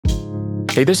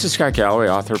Hey, this is Scott Galloway,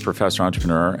 author, professor,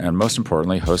 entrepreneur, and most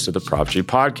importantly, host of the Prop G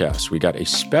podcast. We got a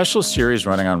special series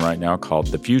running on right now called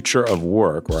The Future of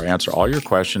Work, where I answer all your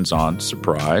questions on,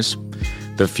 surprise,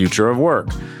 the future of work.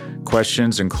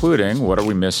 Questions including, what are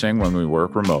we missing when we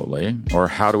work remotely? Or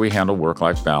how do we handle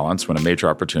work-life balance when a major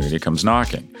opportunity comes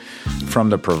knocking?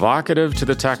 From the provocative to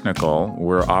the technical,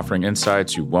 we're offering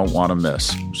insights you won't want to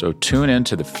miss. So tune in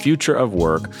to The Future of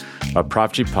Work, a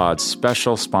Prop G Pod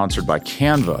special sponsored by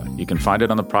Canva. You can find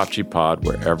it on the Prop G Pod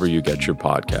wherever you get your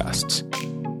podcasts.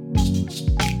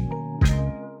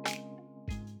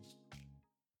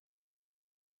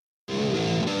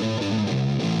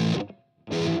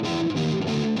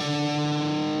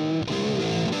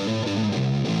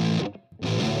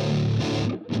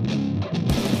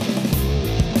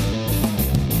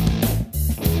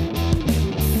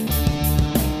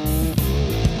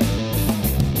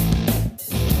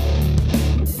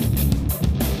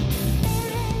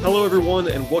 Hello, everyone,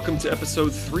 and welcome to episode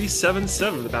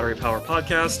 377 of the Battery Power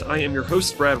Podcast. I am your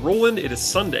host, Brad Rowland. It is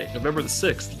Sunday, November the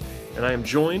 6th, and I am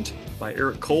joined by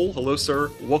Eric Cole. Hello,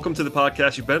 sir. Welcome to the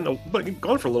podcast. You've been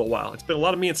gone for a little while. It's been a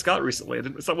lot of me and Scott recently.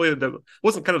 It's not really it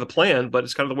wasn't kind of the plan, but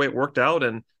it's kind of the way it worked out,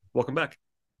 and welcome back.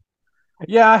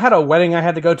 Yeah, I had a wedding I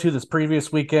had to go to this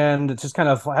previous weekend. It just kind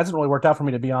of hasn't really worked out for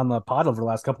me to be on the pod over the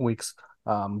last couple of weeks.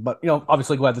 But,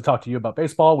 obviously glad to talk to you about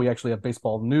baseball. We actually have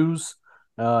baseball news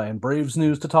and Braves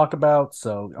news to talk about.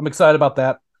 So I'm excited about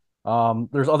that.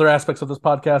 There's other aspects of this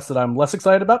podcast that I'm less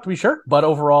excited about, to be sure. But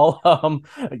overall,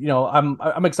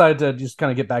 I'm excited to just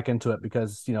kind of get back into it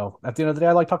because, at the end of the day,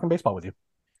 I like talking baseball with you.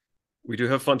 We do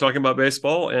have fun talking about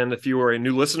baseball, and if you are a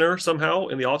new listener somehow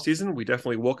in the offseason, we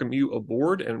definitely welcome you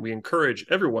aboard, and we encourage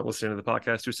everyone listening to the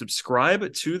podcast to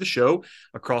subscribe to the show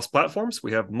across platforms.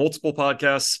 We have multiple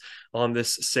podcasts on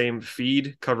this same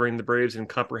feed covering the Braves in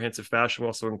comprehensive fashion. We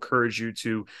also encourage you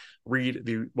to read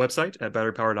the website at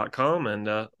batterypower.com,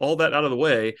 and all that out of the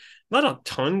way, not a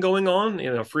ton going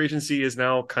on. Free agency is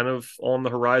now kind of on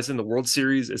the horizon. The World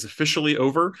Series is officially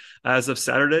over as of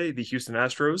Saturday. The Houston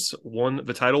Astros won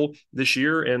the title this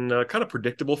year in kind of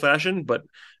predictable fashion, but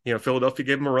Philadelphia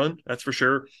gave them a run, that's for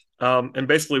sure. And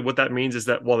basically what that means is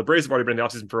that while the Braves have already been in the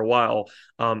offseason for a while,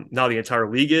 now the entire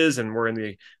league is, and we're in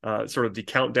the sort of the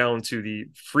countdown to the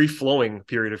free-flowing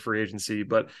period of free agency.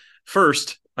 But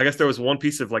first, I guess there was one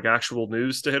piece of actual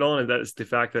news to hit on, and that is the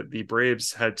fact that the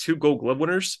Braves had two Gold Glove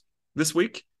winners this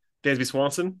week. Dansby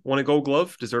Swanson won a Gold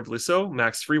Glove, deservedly so.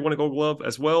 Max Fried won a Gold Glove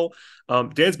as well.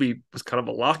 Dansby was kind of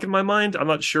a lock in my mind. I'm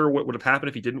not sure what would have happened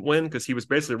if he didn't win, because he was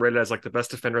basically rated as the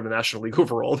best defender in the National League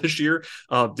overall this year.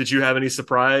 Did you have any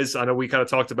surprise? I know we kind of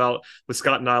talked about with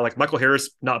Scott and I, Michael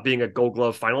Harris not being a Gold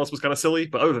Glove finalist was kind of silly,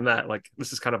 but other than that,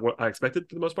 this is kind of what I expected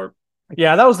for the most part.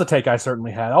 Yeah, that was the take I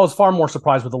certainly had. I was far more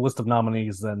surprised with the list of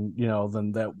nominees than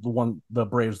the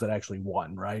Braves that actually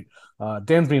won, right?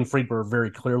 Dansby and Fried were very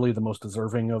clearly the most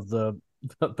deserving of the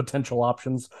potential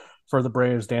options for the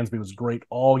Braves. Dansby was great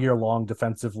all year long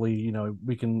defensively.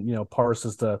 We can, parse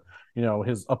as to,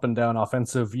 his up and down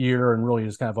offensive year and really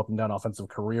his kind of up and down offensive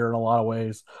career in a lot of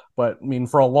ways. But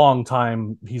for a long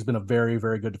time, he's been a very,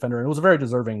 very good defender, and it was a very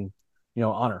deserving,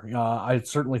 honor. I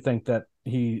certainly think that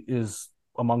he is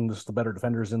among just the better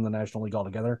defenders in the National League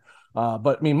altogether.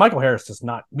 But Michael Harris does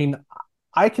not.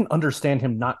 I can understand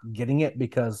him not getting it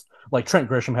because Trent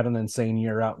Grisham had an insane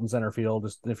year out in center field,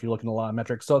 just if you look at a lot of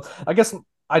metrics. So I guess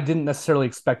I didn't necessarily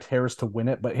expect Harris to win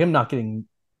it, but him not getting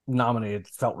nominated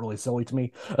felt really silly to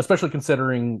me, especially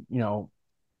considering,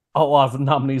 a lot of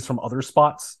nominees from other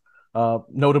spots.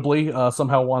 Notably,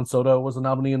 somehow Juan Soto was a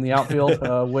nominee in the outfield,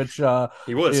 which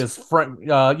he was,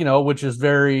 which is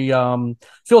very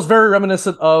feels very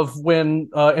reminiscent of when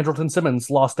Andrelton Simmons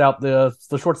lost out the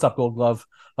shortstop Gold Glove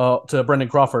to Brendan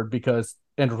Crawford because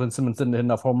Andrelton Simmons didn't hit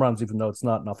enough home runs, even though it's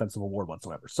not an offensive award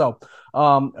whatsoever. So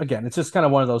again, it's just kind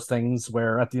of one of those things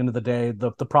where at the end of the day,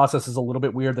 the process is a little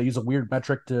bit weird. They use a weird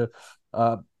metric to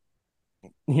account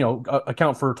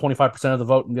for 25% of the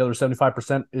vote, and the other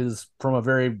 75% is from a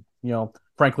very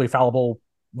frankly fallible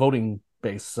voting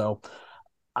base. So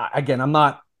again, I'm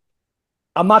not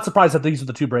surprised that these are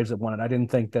the two Braves that won it. I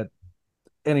didn't think that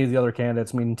any of the other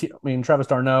candidates. Travis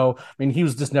d'Arnaud. He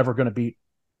was just never going to beat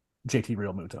JT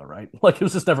Realmuto, right? It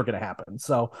was just never going to happen.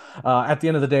 So at the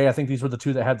end of the day, I think these were the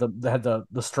two that had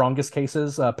the strongest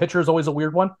cases. Pitcher is always a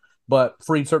weird one, but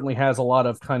Fried certainly has a lot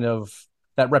of kind of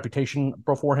that reputation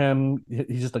before him.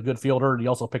 He's just a good fielder. He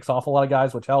also picks off a lot of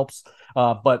guys, which helps.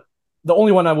 But the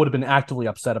only one I would have been actively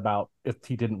upset about if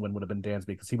he didn't win would have been Dansby,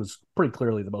 because he was pretty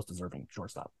clearly the most deserving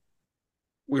shortstop.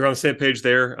 We were on the same page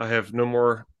there. I have no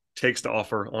more takes to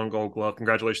offer on Gold Glove.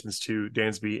 Congratulations to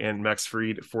Dansby and Max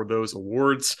Fried for those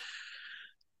awards.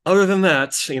 Other than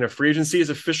that, free agency is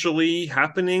officially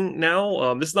happening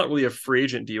now. This is not really a free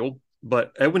agent deal,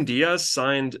 but Edwin Diaz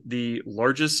signed the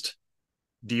largest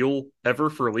deal ever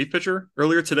for a relief pitcher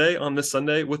earlier today on this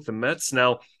Sunday with the Mets.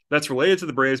 Now, that's related to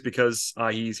the Braves because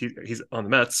he's on the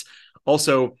Mets.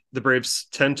 Also, the Braves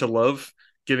tend to love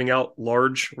giving out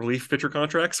large relief pitcher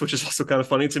contracts, which is also kind of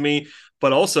funny to me.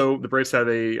 But also, the Braves have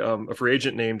a free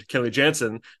agent named Kenley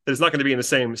Jansen that is not going to be in the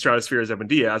same stratosphere as Evan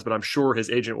Diaz, but I'm sure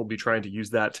his agent will be trying to use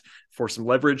that for some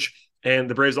leverage. And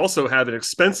the Braves also have an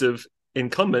expensive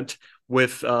incumbent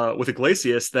with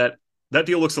Iglesias that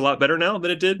deal looks a lot better now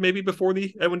than it did maybe before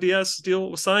the Edwin Diaz deal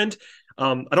was signed.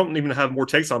 I don't even have more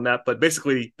takes on that, but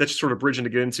basically that's just sort of bridging to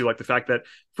get into like the fact that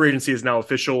free agency is now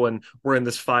official and we're in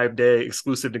this 5-day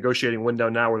exclusive negotiating window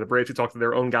now where the Braves can talk to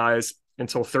their own guys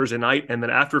until Thursday night. And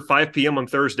then after 5 p.m. on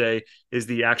Thursday is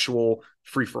the actual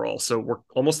free for all. So we're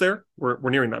almost there. We're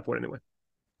nearing that point anyway.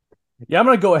 Yeah, I'm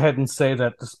going to go ahead and say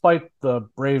that despite the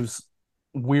Braves'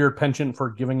 weird penchant for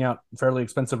giving out fairly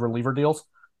expensive reliever deals,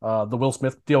 the Will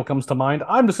Smith deal comes to mind.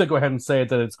 I'm just going to go ahead and say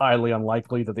that it's highly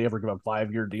unlikely that they ever give a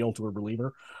 5-year deal to a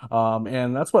reliever.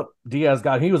 And that's what Diaz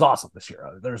got. He was awesome this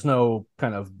year. There's no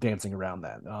kind of dancing around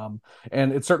that.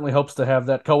 And it certainly hopes to have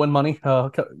that Cohen money.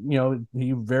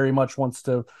 He very much wants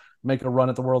to make a run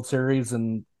at the World Series.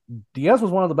 And Diaz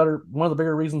was one of the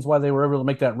bigger reasons why they were able to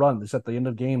make that run. Just at the end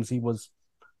of games, he was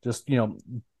just,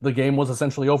 the game was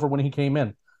essentially over when he came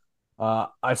in.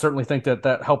 I certainly think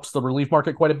that helps the relief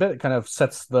market quite a bit. It kind of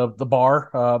sets the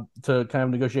bar to kind of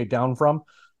negotiate down from.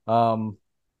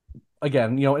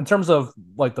 Again, in terms of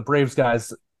like the Braves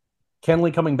guys,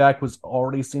 Kenley coming back was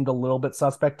already seemed a little bit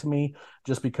suspect to me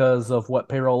just because of what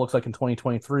payroll looks like in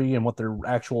 2023 and what their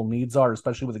actual needs are,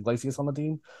 especially with Iglesias on the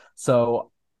team.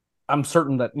 So I'm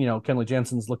certain that, Kenley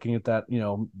Jansen's looking at that,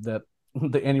 that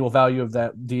the annual value of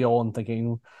that deal and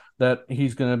thinking that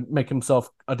he's going to make himself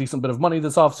a decent bit of money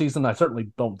this offseason. I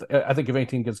certainly don't. I think if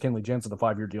 18 gives Kenley Jansen a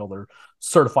 5-year deal, they're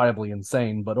certifiably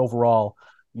insane. But overall,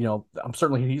 I'm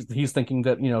certainly he's thinking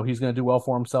that, he's going to do well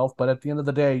for himself. But at the end of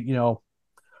the day,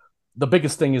 the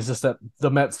biggest thing is just that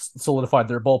the Mets solidified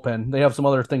their bullpen. They have some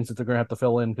other things that they're going to have to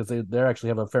fill in because they actually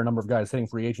have a fair number of guys hitting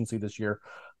free agency this year.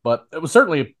 But it was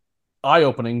certainly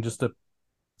eye-opening just to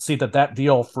see that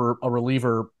deal for a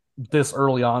reliever this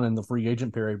early on in the free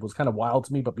agent period was kind of wild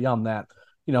to me. But beyond that,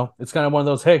 it's kind of one of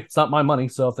those, hey, it's not my money,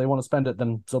 so if they want to spend it,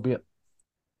 then so be it.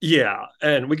 Yeah,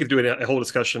 and we could do a whole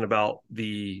discussion about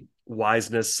the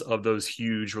wiseness of those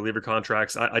huge reliever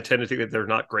contracts. I tend to think that they're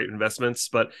not great investments,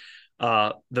 but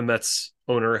the Mets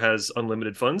owner has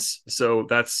unlimited funds. So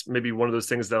that's maybe one of those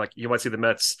things that like you might see the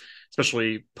Mets,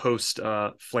 especially post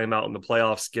flame out in the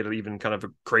playoffs, get even kind of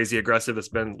crazy aggressive. There's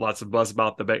been lots of buzz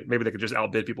about maybe they could just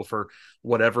outbid people for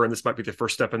whatever. And this might be the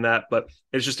first step in that, but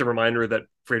it's just a reminder that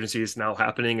free agency is now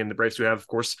happening. And the Braves do have, of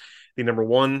course, the number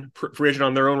one free agent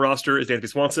on their own roster is Dansby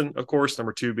Swanson, of course,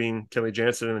 number 2 being Kenley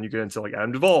Jansen. And then you get into like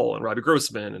Adam Duvall and Robbie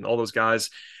Grossman and all those guys.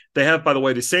 They have, by the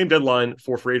way, the same deadline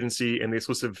for free agency and the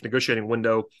exclusive negotiating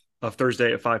window of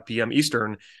Thursday at 5 p.m.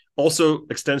 Eastern also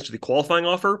extends to the qualifying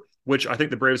offer, which I think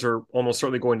the Braves are almost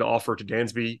certainly going to offer to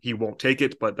Dansby. He won't take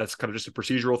it, but that's kind of just a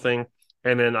procedural thing.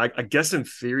 And then I guess in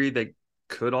theory, they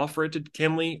could offer it to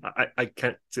Kenley. I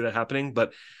can't see that happening,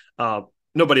 but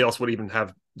nobody else would even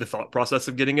have the thought process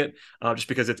of getting it just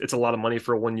because it's a lot of money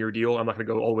for a 1-year deal. I'm not going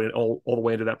to go all the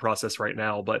way into that process right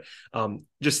now, but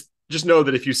just know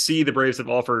that if you see the Braves have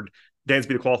offered Dansby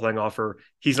the qualifying offer,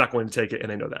 he's not going to take it,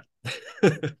 and they know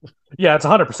that. Yeah, it's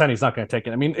 100% he's not going to take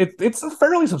it. I mean, it's a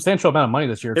fairly substantial amount of money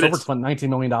this year. It's over $19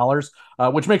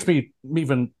 million, which makes me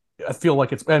even feel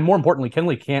like it's – and more importantly,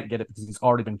 Kenley can't get it because he's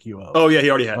already been QO. Oh, yeah, he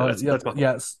already had it. That's my point.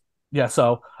 Yes. Yeah,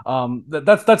 so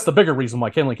that's the bigger reason why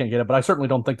Kenley can't get it, but I certainly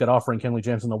don't think that offering Kenley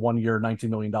Jansen a 1-year, $19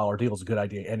 million deal is a good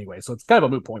idea anyway. So it's kind of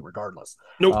a moot point regardless.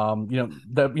 Nope.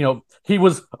 He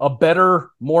was a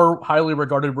better, more highly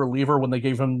regarded reliever when they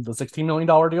gave him the $16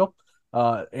 million deal,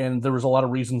 and there was a lot of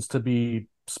reasons to be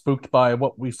spooked by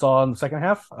what we saw in the second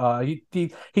half.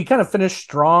 He kind of finished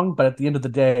strong, but at the end of the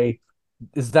day,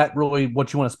 is that really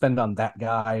what you want to spend on that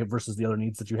guy versus the other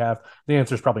needs that you have? The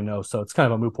answer is probably no. So it's kind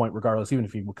of a moot point regardless. Even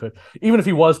if he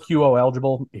was QO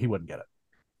eligible, he wouldn't get it.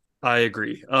 I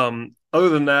agree. Other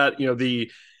than that,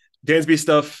 the Dansby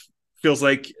stuff feels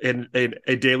like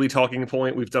a daily talking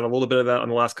point. We've done a little bit of that on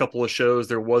the last couple of shows.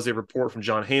 There was a report from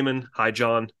John Heyman. Hi,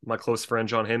 John, my close friend,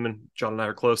 John Heyman. John and I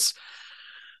are close.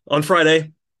 On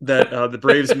Friday, that the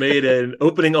Braves made an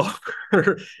opening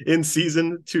offer in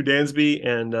season to Dansby,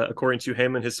 and according to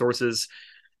Heyman, his sources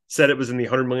said it was in the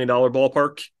 $100 million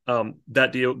ballpark.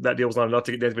 That deal was not enough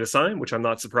to get Dansby to sign, which I'm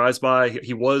not surprised by.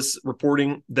 He was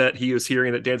reporting that he was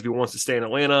hearing that Dansby wants to stay in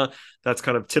Atlanta. That's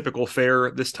kind of typical fare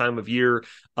this time of year.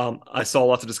 I saw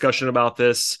lots of discussion about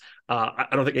this. I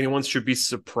don't think anyone should be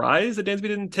surprised that Dansby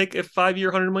didn't take a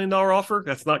 5-year, $100 million offer.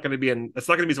 That's not going to be as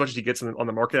much as he gets on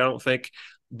the market, I don't think.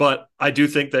 But I do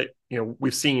think that,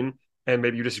 we've seen, and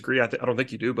maybe you disagree, I don't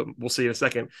think you do, but we'll see in a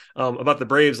second, about the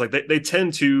Braves. Like they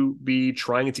tend to be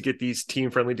trying to get these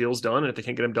team-friendly deals done, and if they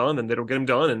can't get them done, then they don't get them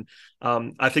done.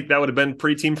 And I think that would have been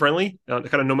pretty team-friendly,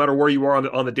 kind of no matter where you are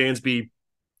on the Dansby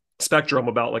spectrum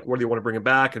about like whether you want to bring him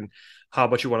back and how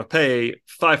much you want to pay.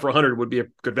 5 for 100 would be a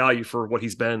good value for what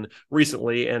he's been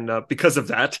recently, and because of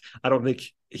that, I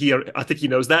think he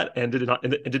knows that and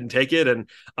didn't take it. And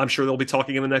I'm sure they'll be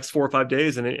talking in the next 4 or 5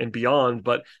 days and beyond.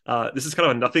 But this is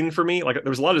kind of a nothing for me. Like there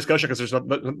was a lot of discussion because there's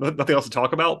nothing else to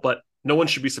talk about. But no one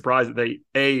should be surprised that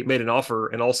they made an offer,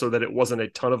 and also that it wasn't a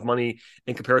ton of money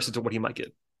in comparison to what he might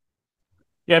get.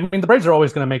 Yeah, I mean, the Braves are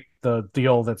always going to make the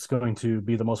deal that's going to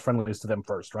be the most friendliest to them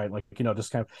first, right? Like,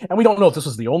 just kind of, and we don't know if this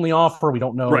was the only offer. We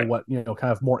don't know what,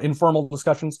 kind of more informal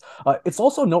discussions. It's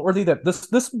also noteworthy that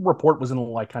this report was in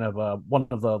like kind of one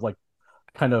of the like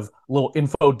kind of little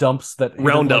info dumps that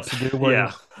roundup to do.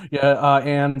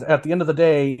 And at the end of the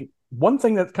day, one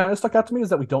thing that kind of stuck out to me is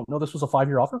that we don't know this was a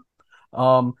 5-year offer.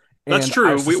 That's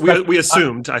true. We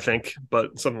assumed, I think,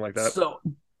 but something like that. So.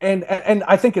 And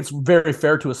I think it's very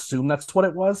fair to assume that's what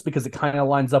it was, because it kind of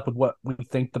lines up with what we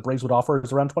think the Braves would offer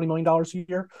is around $20 million a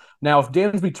year. Now, if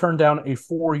Dansby turned down a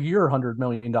 4-year $100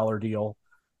 million deal,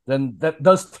 then that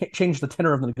does change the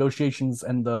tenor of the negotiations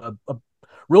and the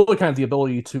really kind of the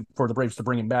ability for the Braves to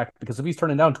bring him back. Because if he's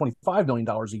turning down $25 million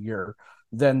a year,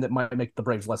 then that might make the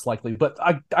Braves less likely. But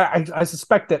I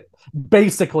suspect that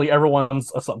basically everyone's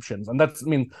assumptions, and this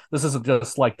isn't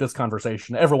just like this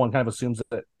conversation. Everyone kind of assumes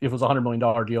that if it was a $100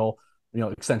 million deal,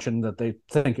 extension, that they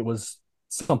think it was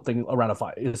something around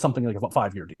something like a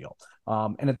 5-year deal.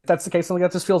 And if that's the case, something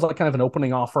that just feels like kind of an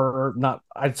opening offer.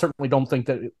 I certainly don't think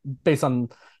that based on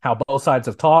how both sides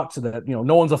have talked, that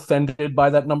no one's offended by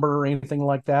that number or anything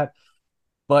like that.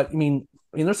 But I mean,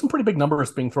 there's some pretty big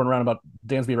numbers being thrown around about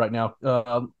Dansby right now.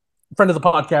 Friend of the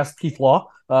podcast, Keith Law,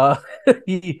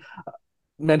 he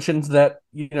mentioned that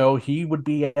he would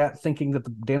be thinking that the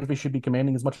Dansby should be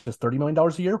commanding as much as $30 million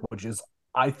a year, which is,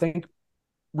 I think,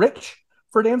 rich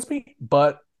for Dansby.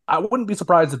 But I wouldn't be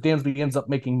surprised if Dansby ends up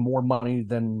making more money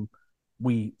than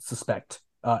we suspect,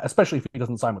 especially if he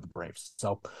doesn't sign with the Braves.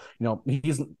 So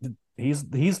he's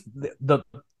the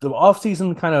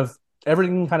offseason kind of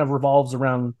everything kind of revolves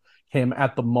around him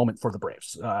at the moment for the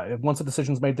Braves. Once the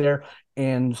decision's made there,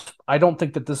 and I don't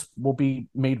think that this will be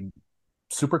made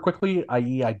super quickly,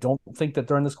 i.e. I don't think that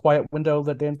during this quiet window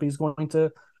that Dansby is going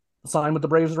to sign with the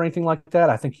Braves or anything like that.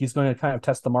 I think he's going to kind of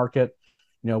test the market,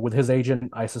 with his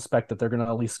agent. I suspect that they're going to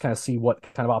at least kind of see what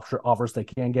kind of offers they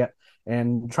can get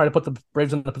and try to put the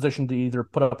Braves in the position to either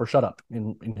put up or shut up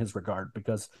in his regard.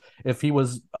 Because if he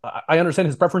was, I understand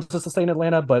his preference is to stay in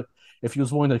Atlanta, but if he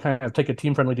was willing to kind of take a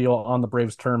team-friendly deal on the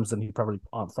Braves' terms, then he probably,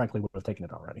 frankly, would have taken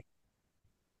it already.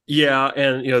 Yeah,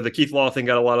 and the Keith Law thing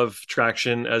got a lot of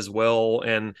traction as well,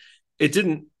 and it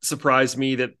didn't surprise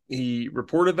me that he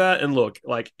reported that. And look,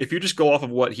 like if you just go off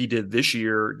of what he did this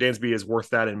year, Dansby is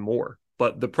worth that and more.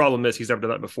 But the problem is he's never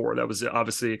done that before. That was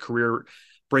obviously a career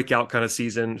breakout kind of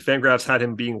season. Fangraphs had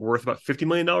him being worth about $50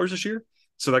 million this year.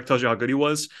 So that tells you how good he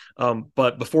was.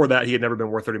 But before that, he had never been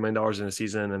worth $30 million in a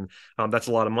season. And that's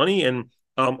a lot of money. And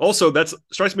also that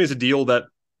strikes me as a deal that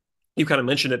you kind of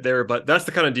mentioned it there, but that's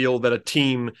the kind of deal that a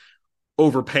team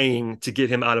overpaying to get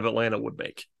him out of Atlanta would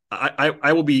make.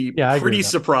 I will be pretty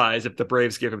surprised if the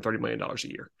Braves give him $30 million a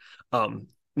year,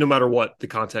 no matter what the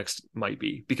context might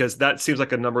be, because that seems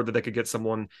like a number that they could get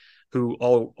someone who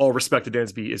all respect to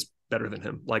Dansby is better than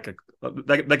him. Like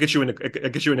that gets you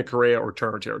in a Correa or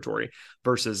Turner territory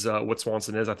versus what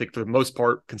Swanson is. I think for the most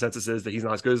part, consensus is that he's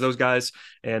not as good as those guys.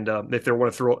 And if they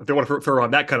want to throw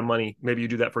on that kind of money, maybe you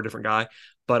do that for a different guy.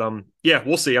 But yeah,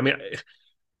 we'll see. I mean,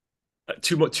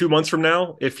 2 months from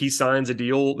now, if he signs a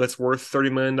deal that's worth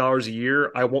 $30 million a year,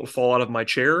 I won't fall out of my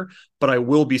chair, but I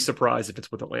will be surprised if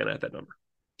it's with Atlanta at that number.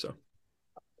 So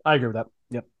I agree with that.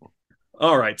 Yep.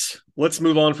 All right, let's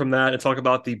move on from that and talk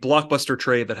about the blockbuster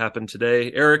trade that happened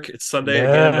today. Eric, it's Sunday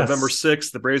again, November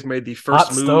 6th. The Braves made the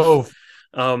first move.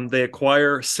 They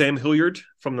acquire Sam Hilliard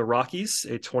from the Rockies,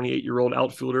 a 28-year-old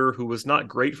outfielder who was not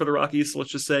great for the Rockies, let's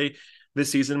just say,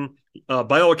 this season.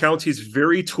 By all accounts, he's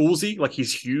very toolsy. Like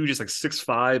he's huge. He's like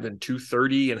 6'5" and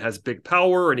 230 and has big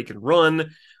power and he can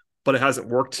run, but it hasn't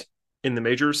worked in the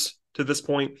majors to this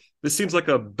point. This seems like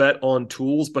a bet on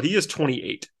tools, but he is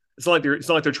 28. it's not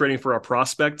like they're trading for a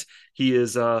prospect. He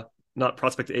is not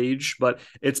prospect age, but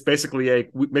it's basically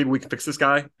maybe we can fix this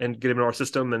guy and get him in our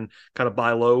system and kind of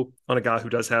buy low on a guy who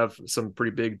does have some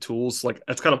pretty big tools. Like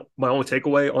that's kind of my only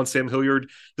takeaway on Sam Hilliard.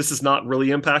 This does not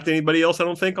really impact anybody else, I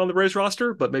don't think, on the Braves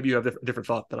roster, but maybe you have a different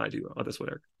thought than I do on this one,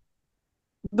 Eric.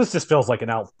 This just feels like an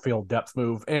outfield depth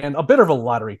move and a bit of a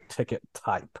lottery ticket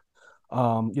type.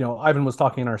 Ivan was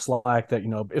talking in our Slack that,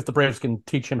 if the Braves can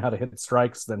teach him how to hit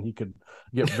strikes, then he could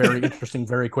get very interesting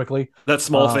very quickly. That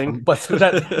small thing. But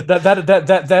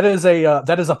that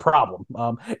is a problem.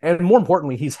 And more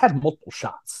importantly, he's had multiple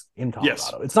shots in Colorado.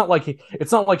 Yes. It's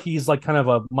not like he's like kind of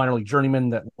a minor league journeyman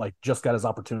that like just got his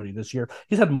opportunity this year.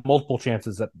 He's had multiple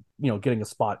chances at, getting a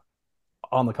spot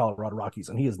on the Colorado Rockies,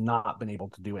 and he has not been able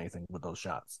to do anything with those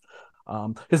shots.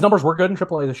 His numbers were good in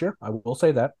AAA this year. I will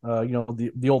say that.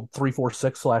 The old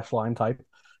 3-4-6 /line type.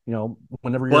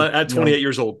 Whenever you're at 28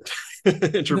 years old.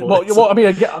 Again,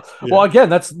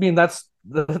 that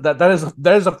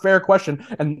is a fair question,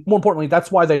 and more importantly,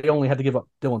 that's why they only had to give up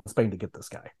Dylan Spain to get this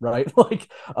guy, right?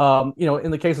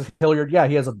 In the case of Hilliard, yeah,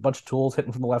 he has a bunch of tools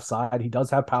hitting from the left side. He does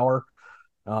have power.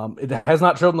 It has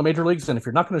not shown in the major leagues, and if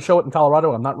you're not going to show it in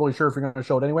Colorado, I'm not really sure if you're going to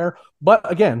show it anywhere.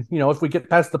 But again, if we get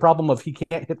past the problem of he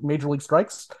can't hit major league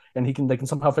strikes, and they can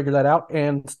somehow figure that out,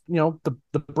 and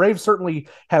the Braves certainly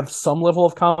have some level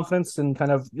of confidence in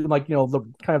kind of like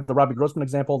the Robbie Grossman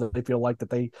example that they feel like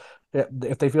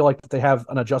if they feel like they have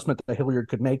an adjustment that Hilliard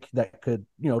could make that could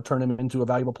turn him into a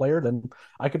valuable player, then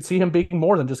I could see him being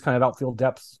more than just kind of outfield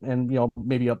depth and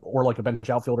maybe like a bench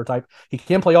outfielder type. He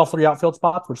can play all three outfield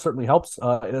spots, which certainly helps.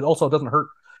 It also doesn't hurt.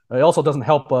 It also doesn't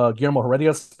help Guillermo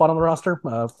Heredia's spot on the roster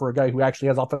for a guy who actually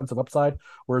has offensive upside,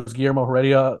 whereas Guillermo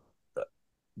Heredia,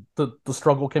 the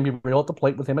struggle can be real at the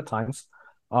plate with him at times.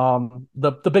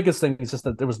 The biggest thing is just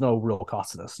that there was no real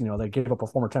cost to this. They gave up a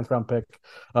former 10th round pick,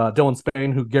 Dylan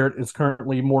Spain, who Garrett is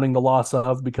currently mourning the loss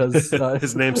of because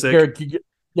his namesake.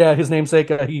 His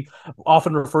namesake. He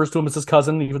often refers to him as his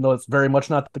cousin, even though it's very much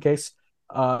not the case.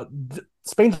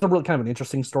 Spain's a really kind of an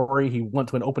interesting story. He went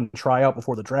to an open tryout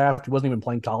before the draft. He wasn't even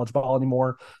playing college ball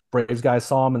anymore. Braves guys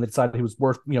saw him and they decided he was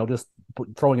worth, just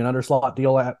throwing an underslot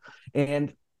deal at.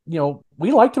 And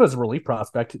we liked him as a relief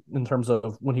prospect in terms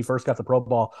of when he first got the pro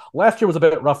ball. Last year was a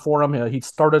bit rough for him. He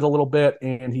started a little bit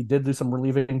and he did do some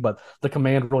relieving, but the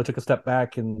command really took a step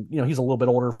back. And, he's a little bit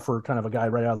older for kind of a guy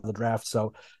right out of the draft.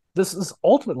 So this is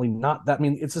ultimately not that. I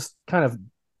mean, it's just kind of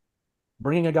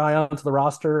bringing a guy onto the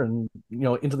roster and,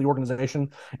 into the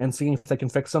organization and seeing if they can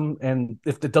fix him. And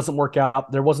if it doesn't work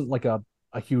out, there wasn't like a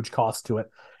huge cost to it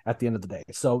at the end of the day.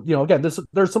 So, again,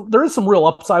 there is some real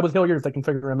upside with Hilliard if they can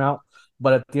figure him out.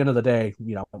 But at the end of the day,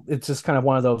 it's just kind of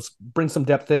one of those, bring some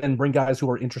depth in, bring guys who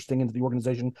are interesting into the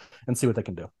organization and see what they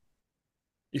can do.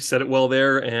 You said it well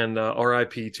there, and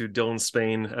RIP to Dylan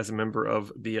Spain as a member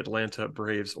of the Atlanta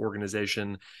Braves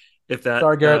organization.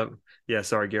 Sorry, Garrett.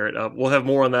 Sorry, Garrett. We'll have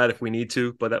more on that if we need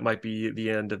to, but that might be the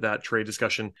end of that trade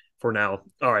discussion for now.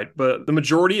 All right, but the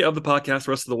majority of the podcast,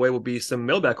 the rest of the way, will be some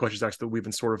mailbag questions actually that we've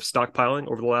been sort of stockpiling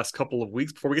over the last couple of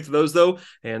weeks. Before we get to those, though,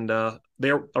 and they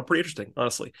are pretty interesting,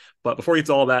 honestly. But before we get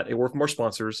to all that, a word from our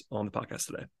sponsors on the podcast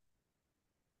today.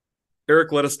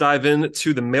 Eric, let us dive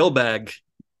into the mailbag.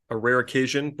 A rare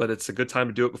occasion, but it's a good time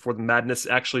to do it before the madness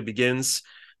actually begins.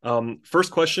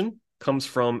 First question comes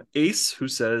from Ace, who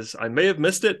says, I may have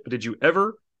missed it, but did you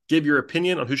ever give your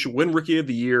opinion on who should win Rookie of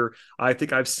the Year? I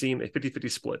think I've seen a 50-50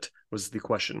 split, was the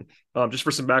question. Just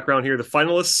for some background here, the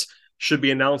finalists should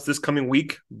be announced this coming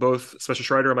week. Both Spencer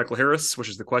Strider and Michael Harris, which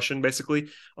is the question basically,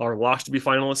 are locked to be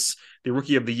finalists. The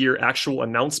Rookie of the Year actual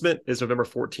announcement is November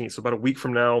 14th, so about a week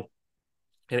from now.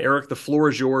 And Eric, the floor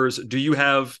is yours. Do you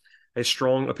have a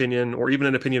strong opinion, or even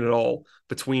an opinion at all,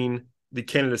 between the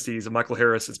candidacies of Michael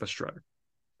Harris and Spencer Strider?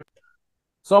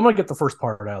 So I'm going to get the first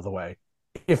part out of the way.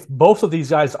 If both of these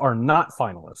guys are not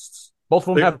finalists, both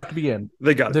of them have to be in.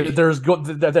 They got to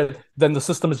be. Then the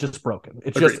system is just broken.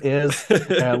 It Agreed. Just is. There's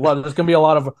going to be a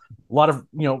lot of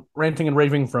ranting and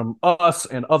raving from us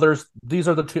and others. These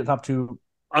are the top two.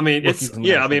 I mean,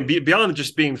 beyond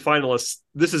just being finalists,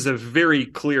 this is a very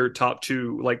clear top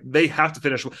two. Like, they have to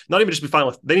finish, not even just be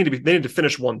finalists. They need to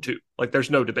finish 1-2. Like, there's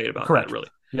no debate about Correct. that, really.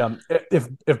 Yeah.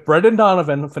 If Brendan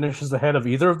Donovan finishes ahead of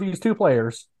either of these two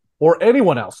players, or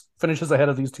anyone else finishes ahead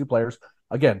of these two players,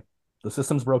 again, the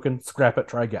system's broken. Scrap it.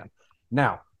 Try again.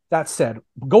 Now, that said,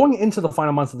 going into the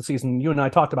final months of the season, you and I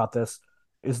talked about this,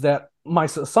 is that my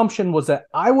assumption was that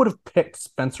I would have picked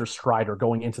Spencer Strider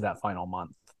going into that final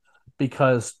month,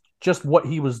 because just what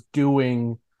he was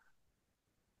doing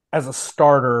as a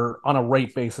starter on a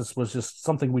rate basis was just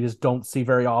something we just don't see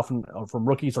very often from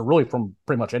rookies, or really from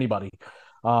pretty much anybody.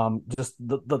 Just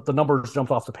the numbers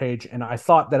jumped off the page, and I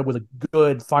thought that with a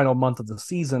good final month of the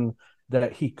season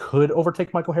that he could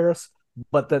overtake Michael Harris,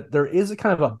 but that there is a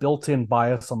kind of a built-in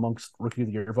bias amongst Rookie of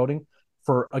the Year voting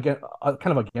for again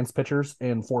kind of against pitchers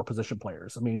and for position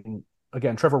players. I mean,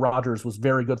 again, Trevor Rogers was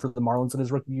very good for the Marlins in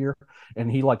his rookie year,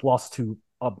 and he like lost to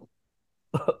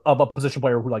a position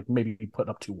player who like maybe put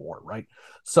up 2 WAR, right?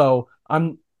 So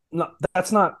I'm not.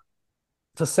 That's not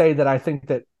to say that I think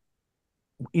that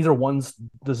either one's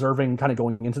deserving kind of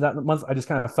going into that month. I just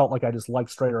kind of felt like I just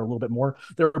liked Strider a little bit more.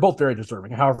 They were both very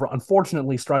deserving. However,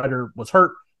 unfortunately, Strider was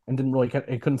hurt and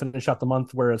couldn't finish out the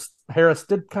month, whereas Harris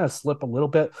did kind of slip a little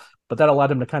bit, but that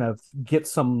allowed him to kind of get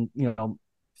some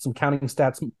counting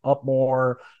stats up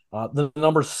more. The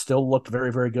numbers still looked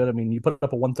very, very good. I mean, you put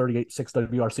up a 138.6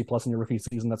 WRC plus in your rookie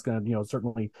season. That's going to,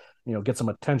 certainly, get some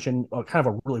attention. Kind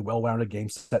of a really well-rounded game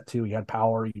set too. He had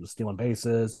power. He was stealing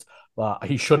bases.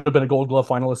 He should have been a Gold Glove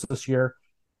finalist this year.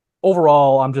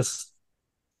 Overall, I'm just,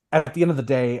 at the end of the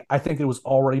day, I think it was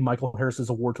already Michael Harris's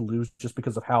award to lose just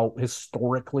because of how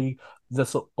historically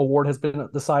this award has been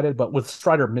decided. But with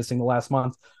Strider missing the last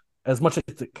month, as much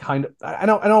as it kind of, I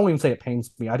don't even say it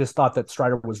pains me. I just thought that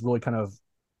Strider was really kind of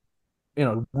in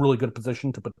a really good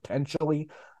position to potentially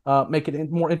make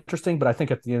it more interesting. But I think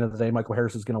at the end of the day, Michael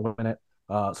Harris is going to win it.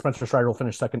 Spencer Strider will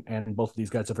finish second, and both of these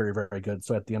guys are very, very good.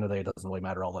 So at the end of the day, it doesn't really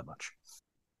matter all that much.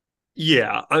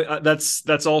 Yeah,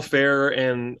 that's all fair.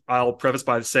 And I'll preface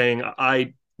by saying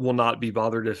I will not be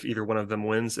bothered if either one of them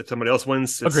wins. If somebody else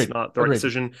wins, it's not the right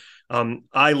decision.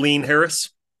 I lean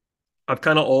Harris. I've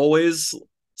kind of always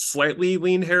slightly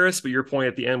leaned Harris, but your point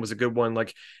at the end was a good one.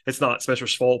 Like, it's not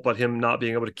Spencer's fault, but him not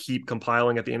being able to keep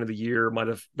compiling at the end of the year might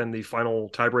have been the final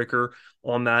tiebreaker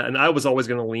on that. And I was always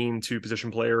going to lean to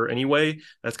position player anyway.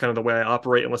 That's kind of the way I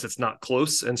operate, unless it's not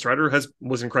close. And Strider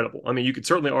was incredible. I mean, you could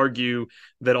certainly argue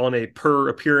that on a per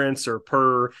appearance or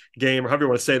per game, or however you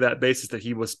want to say that basis, that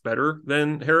he was better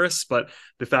than Harris. But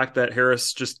the fact that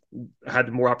Harris just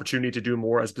had more opportunity to do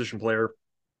more as a position player.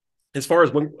 As far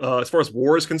as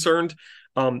WAR is concerned,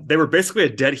 they were basically a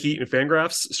dead heat in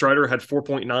Fangraphs. Strider had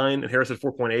 4.9 and Harris had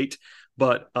 4.8.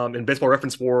 But in Baseball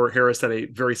Reference WAR, Harris had a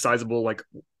very sizable,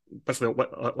 basically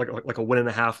like a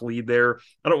 1.5 lead there.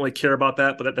 I don't really care about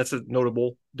that, but that's a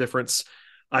notable difference.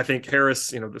 I think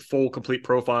Harris, the full complete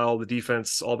profile, the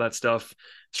defense, all that stuff.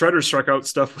 Strider's strikeout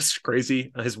stuff was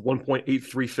crazy. His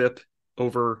 1.83 FIP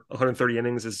over 130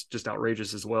 innings is just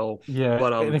outrageous as well. Yeah,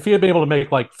 but and if he had been able to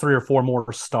make like 3 or 4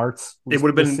 more starts, it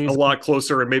would have been a lot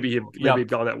closer, and maybe he'd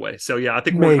gone that way. So yeah, I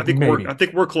think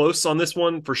we're close on this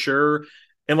one for sure.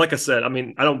 And like I said, I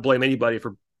mean, I don't blame anybody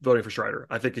for voting for Strider.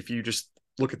 I think if you just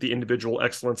look at the individual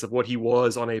excellence of what he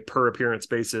was on a per appearance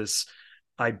basis,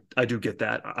 I do get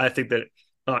that. I think that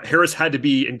Harris had to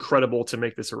be incredible to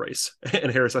make this a race,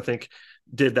 and Harris, I think,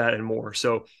 did that and more.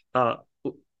 So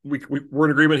we're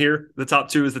in agreement here. The top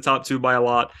 2 is the top 2 by a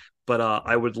lot, but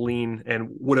I would lean and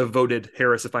would have voted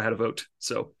Harris if I had a vote.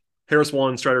 So Harris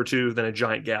 1, Strider 2, then a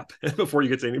giant gap before you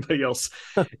get to anybody else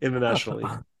in the National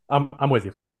League. I'm with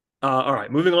you. All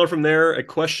right, moving on from there, a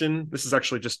question. This is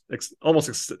actually just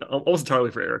almost entirely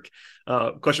for Eric.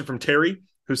 Question from Terry,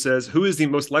 who says, who is the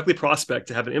most likely prospect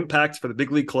to have an impact for the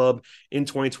big league club in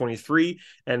 2023?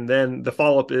 And then the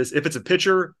follow-up is, if it's a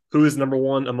pitcher, who is number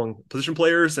 1 among position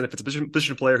players? And if it's a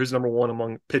position player, who's number 1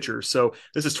 among pitchers? So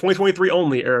this is 2023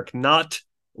 only, Eric, not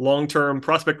long-term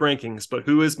prospect rankings, but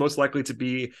who is most likely to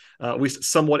be at least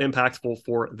somewhat impactful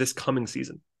for this coming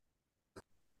season?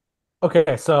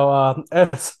 Okay, so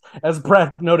as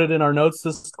Brad noted in our notes,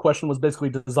 this question was basically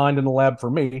designed in the lab for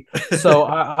me. So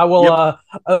I will,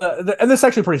 and this is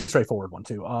actually a pretty straightforward one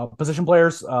too. Position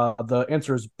players, the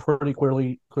answer is pretty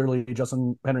clearly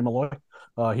Justin Henry Malloy.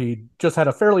 He just had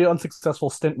a fairly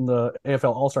unsuccessful stint in the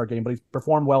AFL All-Star game, but he's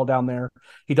performed well down there.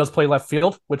 He does play left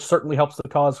field, which certainly helps the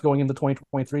cause going into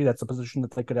 2023. That's a position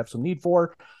that they could have some need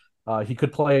for. He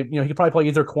could play, he could probably play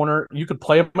either corner. You could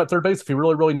play him at third base if he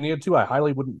really, really needed to. I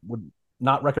highly would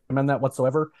not recommend that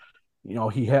whatsoever.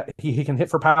 He can hit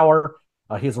for power.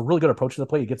 He has a really good approach to the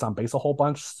plate. He gets on base a whole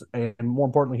bunch, and more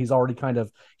importantly, he's already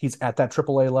he's at that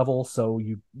AAA level. So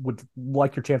you would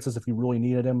like your chances if you really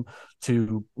needed him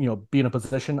to, be in a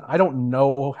position. I don't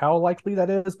know how likely that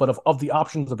is, but of the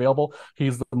options available,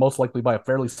 he's the most likely by a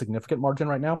fairly significant margin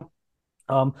right now.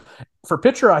 For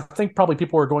pitcher, I think probably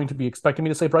people are going to be expecting me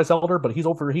to say Bryce Elder, but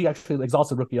he actually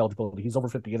exhausted rookie eligibility. He's over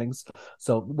 50 innings,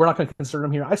 so we're not going to consider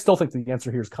him here. I still think the answer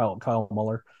here is Kyle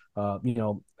Muller.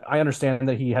 I understand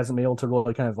that he hasn't been able to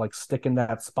really kind of stick in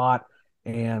that spot,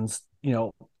 and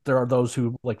there are those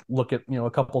who look at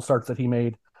a couple starts that he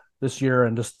made this year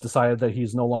and just decided that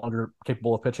he's no longer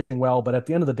capable of pitching well. But at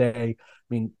the end of the day,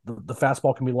 I mean, the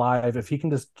fastball can be live. If he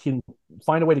can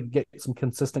find a way to get some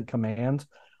consistent command,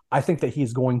 I think that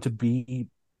he's going to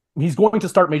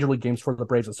start major league games for the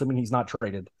Braves, assuming he's not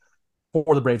traded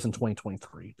for the Braves in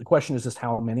 2023. The question is just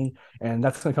how many, and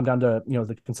that's going to come down to,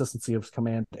 the consistency of his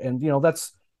command. And,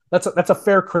 that's a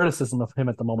fair criticism of him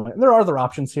at the moment. And there are other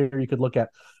options here. You could look at,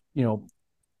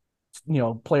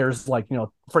 players like,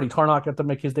 Freddie Tarnok got to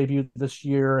make his debut this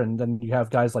year. And then you have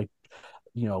guys like,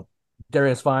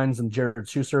 Darius Vines and Jared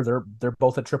Schuster. They're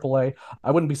both at AAA.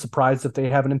 I wouldn't be surprised if they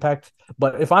have an impact.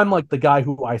 But if I'm like the guy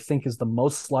who I think is the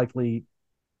most likely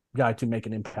guy to make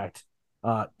an impact,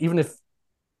 even if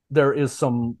there is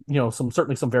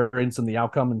certainly some variance in the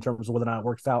outcome in terms of whether or not it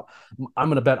works out, I'm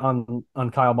going to bet on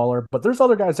Kyle Muller. But there's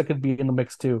other guys that could be in the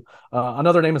mix too.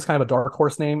 Another name is kind of a dark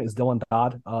horse name is Dylan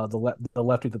Dodd, the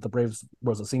lefty that the Braves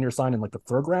was a senior sign in like the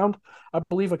third round, I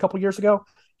believe, a couple years ago.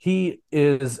 He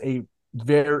is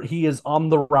on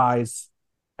the rise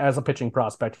as a pitching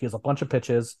prospect. He has a bunch of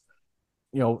pitches.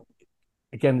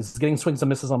 Again, he's getting swings and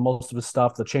misses on most of his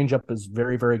stuff. The changeup is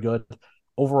very, very good.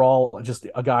 Overall, just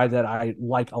a guy that I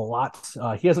like a lot.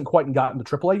 He hasn't quite gotten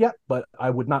to AAA yet, but I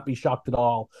would not be shocked at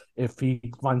all if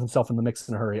he finds himself in the mix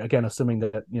in a hurry. Again, assuming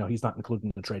that he's not included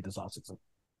in the trade this offseason.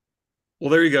 Well,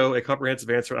 there you go, a comprehensive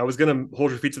answer. I was going to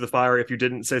hold your feet to the fire if you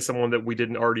didn't say someone that we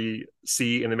didn't already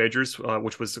see in the majors,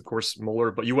 which was, of course,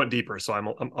 Muller. But you went deeper, so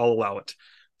I'll allow it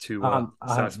to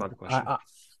satisfy the question.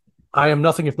 I am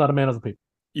nothing if not a man of the people.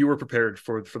 You were prepared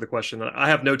for the question. I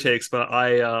have no takes, but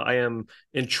I am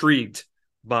intrigued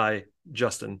by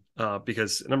Justin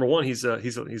because number one, he's a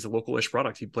local-ish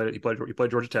product. He played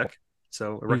Georgia Tech,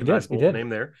 so a recognizable name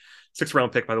there. 6th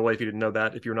round pick, by the way, if you didn't know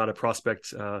that, if you're not a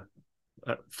prospect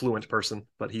fluent person,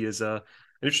 but he is an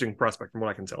interesting prospect from what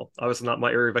I can tell. Obviously not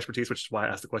my area of expertise, which is why I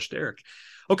asked the question to Eric.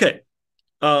 Okay.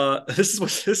 This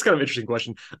is kind of an interesting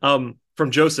question from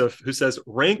Joseph, who says,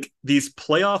 rank these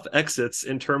playoff exits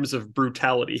in terms of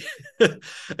brutality.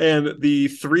 And the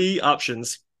three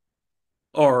options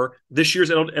are this year's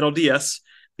NLDS,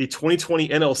 the 2020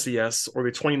 NLCS, or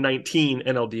the 2019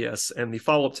 NLDS. And the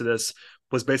follow-up to this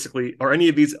was basically, are any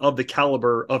of these of the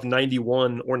caliber of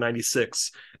 91 or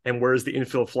 96? And where's the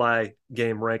infield fly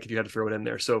game rank if you had to throw it in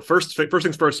there? So first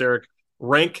things first, Eric,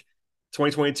 rank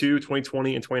 2022,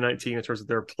 2020, and 2019 in terms of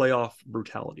their playoff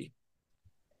brutality.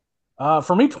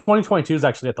 For me, 2022 is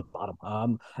actually at the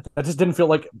bottom. I just didn't feel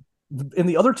like in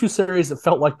the other two series, it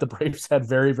felt like the Braves had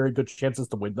very, very good chances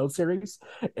to win those series.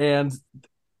 And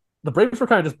the Braves were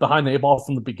kind of just behind the 8 ball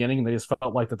from the beginning. And they just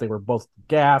felt like that they were both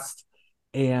gassed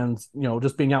and,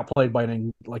 just being outplayed by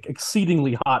an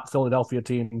exceedingly hot Philadelphia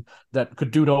team that could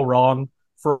do no wrong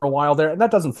for a while there. And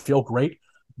that doesn't feel great.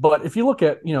 But if you look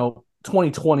at,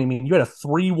 2020, I mean, you had a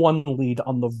 3-1 lead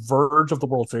on the verge of the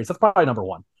World Series. That's probably number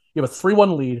one. You have a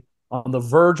 3-1 lead on the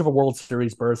verge of a World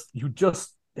Series berth. You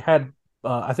just had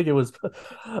I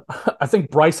think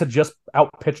Bryce had just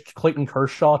outpitched Clayton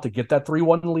Kershaw to get that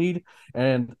 3-1 lead,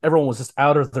 and everyone was just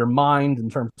out of their mind in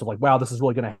terms of wow, this is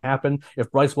really going to happen.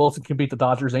 If Bryce Wilson can beat the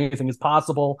Dodgers, anything is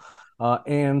possible.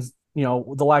 And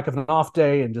the lack of an off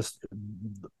day and just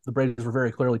the Braves were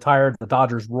very clearly tired. The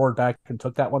Dodgers roared back and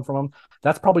took that one from them.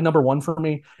 That's probably number one for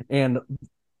me. And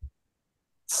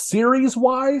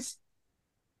series-wise,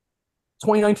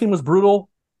 2019 was brutal.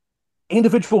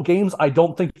 Individual games, I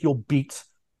don't think you'll beat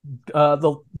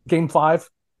the Game 5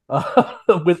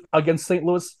 against St.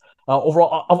 Louis.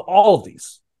 Overall, of all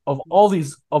these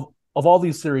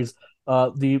series,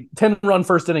 the 10-run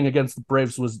first inning against the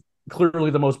Braves was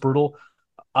clearly the most brutal.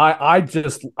 I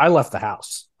left the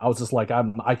house. I was just like,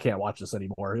 I can't watch this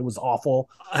anymore. It was awful.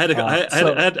 I had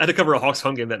to cover a Hawks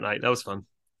home game that night. That was fun.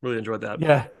 Really enjoyed that.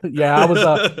 Yeah. I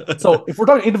was. So if we're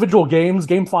talking individual games,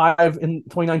 Game 5 in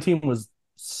 2019 was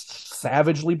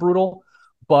savagely brutal.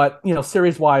 But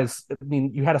series wise, I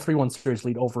mean, you had a 3-1 series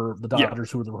lead over the Dodgers,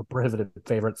 who were the prohibitive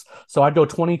favorites. So I'd go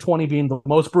 2020 being the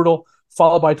most brutal,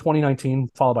 followed by 2019,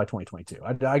 followed by 2022.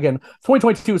 Again,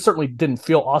 2022 certainly didn't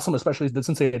feel awesome, especially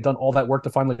since they had done all that work to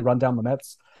finally run down the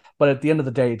Mets. But at the end of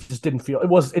the day, it just didn't feel.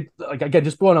 Again,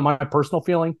 just going on my personal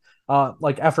feeling,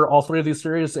 after all three of these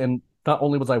series, and not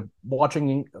only was I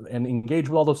watching and engaged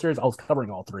with all those series, I was covering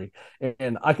all three.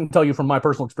 And I can tell you from my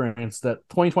personal experience that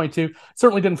 2022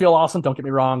 certainly didn't feel awesome, don't get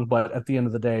me wrong, but at the end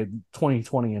of the day,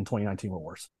 2020 and 2019 were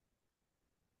worse.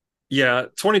 Yeah,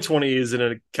 2020 is in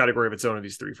a category of its own of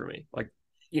these three for me.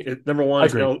 Number one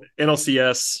is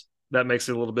NLCS. That makes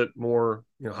it a little bit more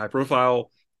high profile.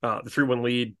 The 3-1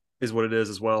 lead is what it is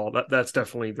as well. That's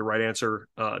definitely the right answer.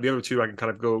 The other two I can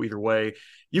kind of go either way.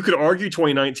 You could argue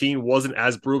 2019 wasn't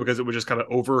as brutal because it was just kind of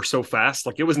over so fast.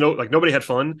 Like it was nobody had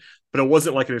fun, but it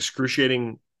wasn't like an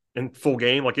excruciating and full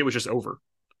game. Like it was just over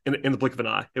in the blink of an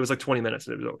eye. It was like 20 minutes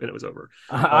and it was over.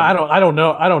 I don't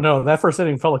know. That first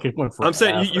inning felt like it went for. I'm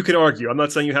saying you can argue. I'm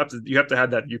not saying you have to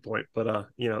have that viewpoint, but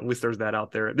at least there's that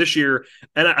out there this year.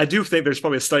 And I do think there's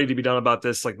probably a study to be done about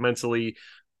this, like mentally,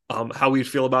 how we'd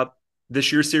feel about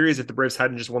this year's series if the Braves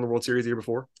hadn't just won the World Series the year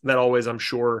before. That always, I'm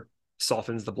sure,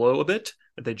 softens the blow a bit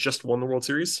that they just won the World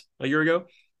Series a year ago.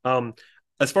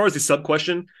 As far as the sub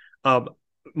question,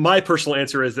 my personal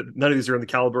answer is that none of these are in the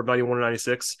caliber of 91 or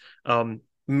 96.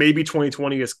 Maybe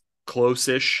 2020 is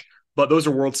close-ish, but those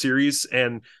are World Series,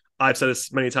 and I've said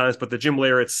this many times, but the Jim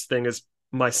Leyritz thing is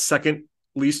my second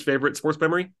least favorite sports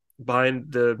memory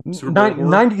behind the Super Bowl.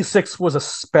 96 was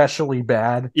especially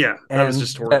bad. Yeah, that was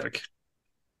just horrific.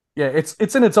 Yeah,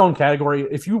 it's in its own category.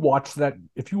 If you watch that,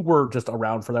 if you were just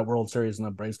around for that World Series and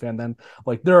a Braves fan, then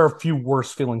like there are a few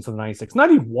worse feelings than 96.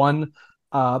 91,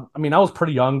 I mean, I was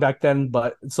pretty young back then,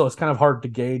 but so it's kind of hard to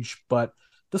gauge. But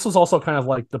this was also kind of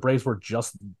like the Braves were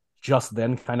just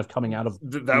then kind of coming out of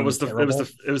that was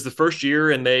it was the first year,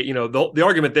 and they the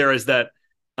argument there is that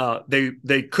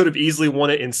they could have easily won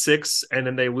it in 6, and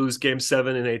then they lose Game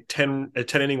 7 in a 10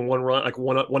 inning 1-run like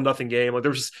 1-0 game. Like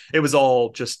it was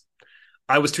all just.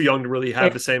 I was too young to really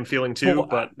have the same feeling too,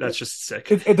 but that's just sick.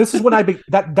 This is when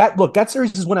that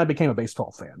series is when I became a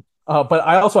baseball fan. But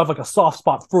I also have like a soft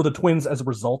spot for the Twins as a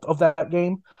result of that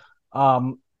game.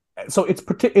 So it's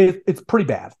pretty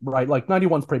bad, right? Like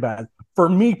 91's pretty bad for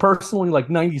me personally. Like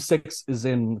 96 is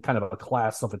in kind of a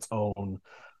class of its own.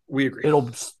 We agree.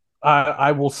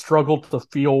 I will struggle to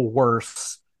feel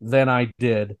worse than I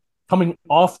did coming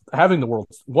off winning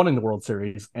the World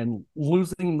Series and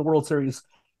losing the World Series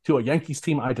to a Yankees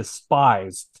team I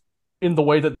despised in the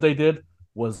way that they did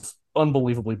was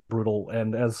unbelievably brutal.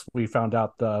 And as we found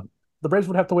out, the Braves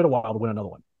would have to wait a while to win another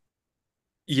one.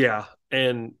 Yeah.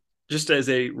 And just as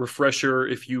a refresher,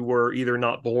 if you were either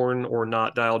not born or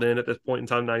not dialed in at this point in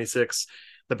time, 96,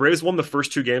 the Braves won the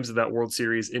first 2 games of that World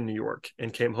Series in New York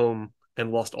and came home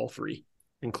and lost all 3,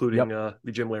 including the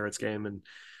Jim Leyritz game. And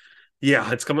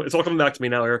yeah, it's all coming back to me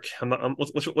now, Eric.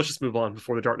 Let's just move on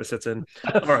before the darkness sets in.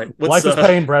 All right, life is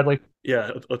pain, Bradley.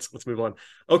 Yeah, let's move on.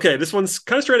 Okay, this one's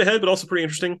kind of straight ahead, but also pretty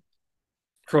interesting.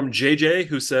 From JJ,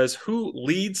 who says, "Who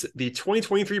leads the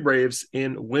 2023 Braves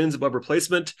in wins above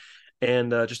replacement?"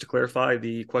 And just to clarify,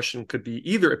 the question could be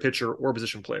either a pitcher or a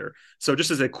position player. So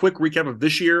just as a quick recap of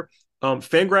this year,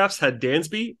 Fangraphs had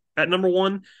Dansby at number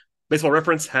 1. Baseball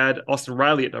Reference had Austin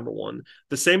Riley at number 1.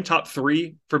 The same top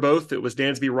 3 for both. It was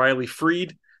Dansby, Riley,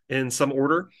 Fried in some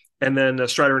order, and then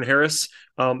Strider and Harris.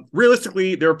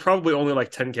 Realistically, there are probably only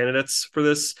like 10 candidates for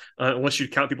this, unless you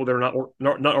count people that are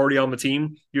not already on the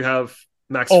team. You have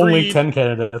Max only Fried. 10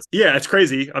 candidates. Yeah, it's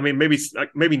crazy. I mean, maybe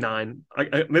 9. I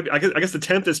guess the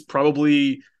 10th is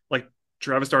probably like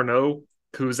Travis d'Arnaud,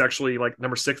 who's actually like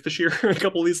number 6 this year in a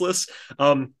couple of these lists.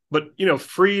 But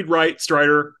Fried, Wright,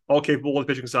 Strider, all capable on the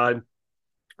pitching side.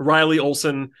 Riley,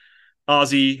 Olsen,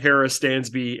 Ozzie, Harris,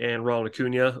 Dansby, and Ronald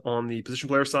Acuna on the position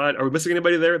player side. Are we missing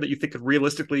anybody there that you think could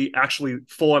realistically actually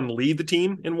full on lead the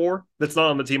team in WAR? That's not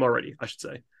on the team already, I should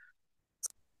say.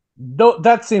 No,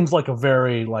 that seems like a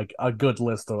very a good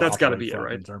list of. That's got to be it,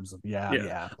 right? In terms of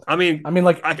yeah. I mean,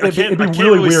 like it'd be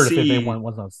really weird if they went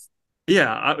one of those.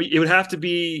 Yeah, it would have to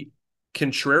be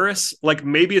Contreras, like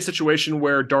maybe a situation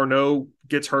where d'Arnaud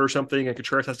gets hurt or something and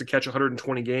Contreras has to catch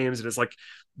 120 games and is like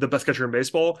the best catcher in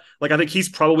baseball. Like I think he's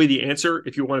probably the answer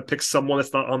if you want to pick someone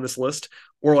that's not on this list,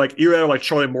 or like either like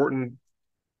Charlie Morton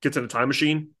gets in a time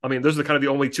machine. I mean, those are kind of the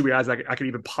only 2 guys I could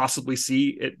even possibly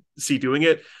see doing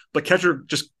it. But catcher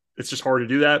it's just hard to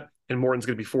do that, and Morton's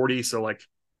going to be 40, so like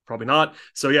probably not.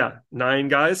 So yeah, 9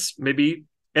 guys maybe,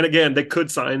 and again they could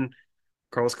sign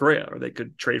Carlos Correa, or they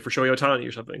could trade for Shohei Ohtani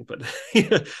or something. But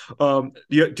do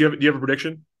you have a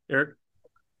prediction, Eric?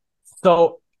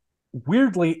 So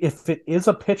weirdly, if it is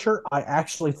a pitcher, I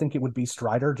actually think it would be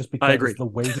Strider, just because I agree.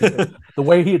 the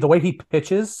way he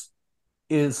pitches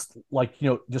is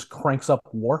just cranks up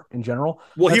WAR in general.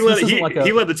 Well, he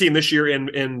led the team this year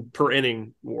in per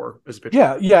inning WAR as a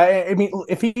pitcher. Yeah. I mean,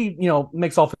 if he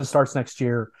makes all his starts next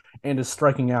year and is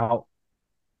striking out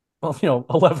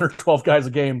 11 or 12 guys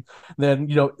a game, then,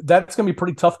 that's going to be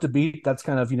pretty tough to beat. That's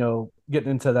kind of,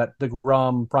 getting into that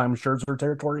DeGrom, Prime, Scherzer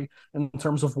territory in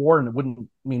terms of WAR. And it wouldn't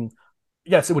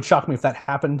yes, it would shock me if that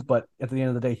happened, but at the end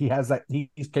of the day, he has that,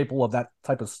 he's capable of that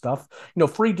type of stuff.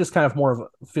 Fried just kind of more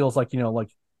of feels like,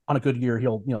 like on a good year,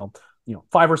 he'll,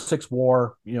 5 or 6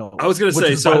 WAR, I was going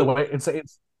to say, by the way, it's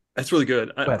That's really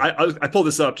good. I pulled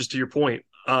this up just to your point.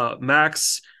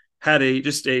 Max had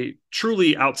a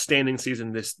truly outstanding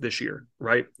season this year,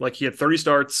 right? Like he had 30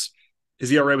 starts.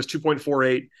 His ERA was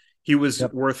 2.48. He was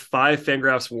worth 5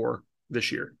 Fangraphs WAR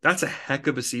this year. That's a heck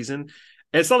of a season.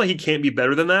 And it's not like he can't be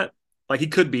better than that. Like he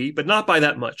could be, but not by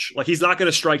that much. Like he's not going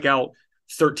to strike out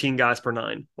 13 guys per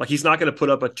 9. Like he's not going to put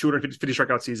up a 250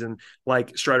 strikeout season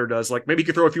like Strider does. Like maybe he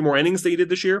could throw a few more innings than he did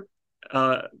this year.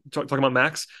 Talking about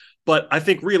Max. But I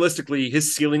think realistically,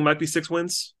 his ceiling might be 6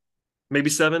 wins,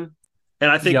 maybe 7. And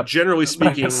I think generally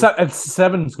speaking, 7 is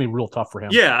going to be real tough for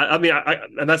him. Yeah, I mean,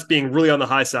 and that's being really on the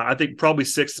high side. I think probably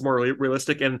 6 is more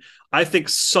realistic, and I think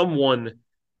someone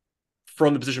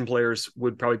from the position players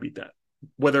would probably beat that.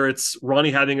 Whether it's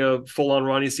Ronnie having a full-on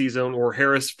Ronnie season, or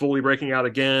Harris fully breaking out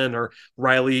again, or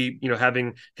Riley,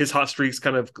 having his hot streaks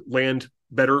kind of land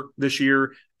better this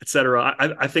year, et cetera.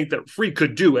 I think that Fried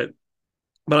could do it,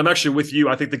 but I'm actually with you.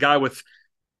 I think the guy with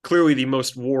clearly the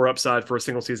most WAR upside for a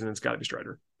single season has got to be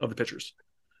Strider of the pitchers.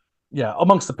 Yeah,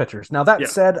 amongst the pitchers. Now that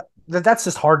said, that's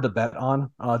just hard to bet on.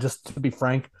 Just to be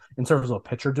frank, in terms of a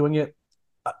pitcher doing it,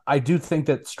 I do think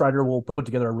that Strider will put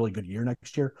together a really good year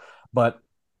next year. But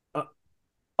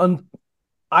I'm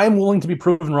willing to be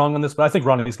proven wrong on this. But I think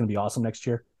Ronnie's going to be awesome next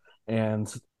year.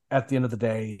 And at the end of the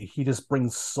day, he just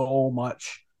brings so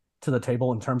much to the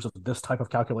table in terms of this type of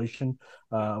calculation.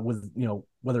 With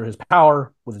whether his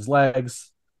power, with his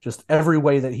legs, just every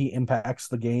way that he impacts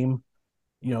the game.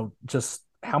 Just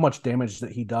how much damage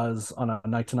that he does on a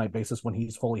night-to-night basis when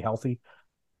he's fully healthy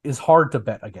is hard to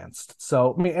bet against.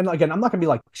 So, I mean, and again, I'm not going to be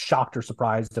like shocked or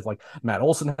surprised if like Matt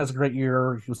Olson has a great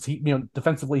year.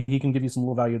 Defensively, he can give you some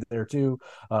little value there too.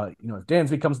 If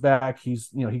Dansby comes back, he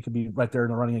could be right there in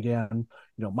the running again.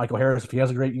 Michael Harris, if he has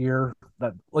a great year,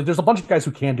 there's a bunch of guys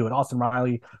who can do it. Austin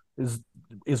Riley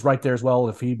is right there as well.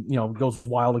 If he, goes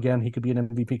wild again, he could be an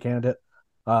MVP candidate.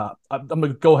 I'm going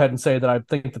to go ahead and say that I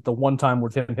think that the one time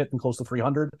with him hitting close to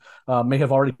 300 may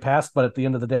have already passed, but at the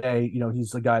end of the day,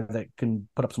 he's a guy that can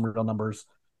put up some real numbers.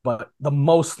 But the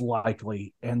most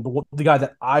likely, and the guy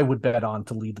that I would bet on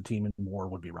to lead the team in more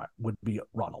would be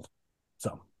Ronald.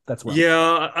 So that's what.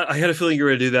 Yeah, I had a feeling you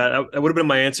were going to do that. That would have been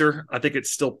my answer. I think it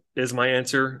still is my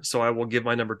answer. So I will give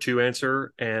my number 2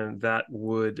 answer, and that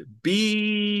would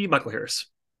be Michael Harris.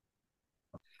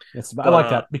 Yes, I like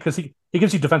that because he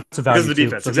gives you defensive value. Because of the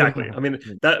defense, exactly. I mean,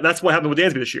 that's what happened with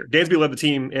Dansby this year. Dansby led the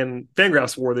team in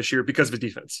Fangraphs WAR this year because of his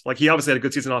defense. Like he obviously had a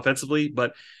good season offensively,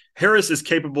 but Harris is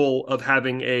capable of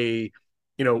having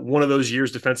one of those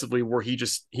years defensively where he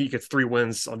gets 3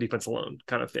 wins on defense alone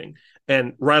kind of thing.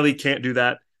 And Riley can't do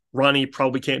that. Ronnie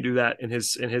probably can't do that in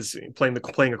his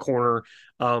playing a corner.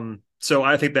 So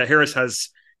I think that Harris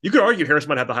you could argue Harris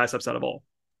might have the highest upside of all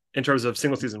in terms of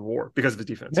single season WAR because of his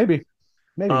defense. Maybe.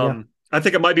 Yeah. I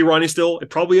think it might be Ronnie still. It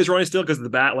probably is Ronnie still because of the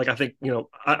bat. Like I think,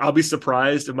 I'll be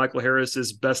surprised if Michael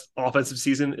Harris's best offensive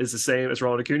season is the same as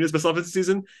Ronald Acuna's best offensive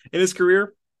season in his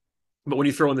career. But when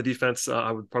you throw in the defense,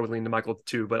 I would probably lean to Michael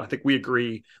too. But I think we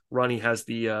agree Ronnie has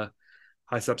the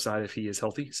highest upside if he is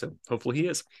healthy. So hopefully he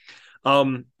is.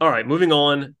 All right, moving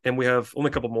on. And we have only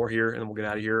a couple more here and then we'll get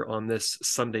out of here on this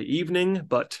Sunday evening.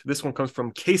 But this one comes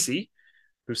from Casey,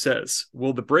 who says,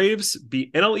 will the Braves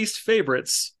be NL East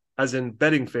favorites, as in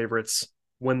betting favorites,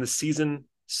 when the season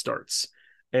starts?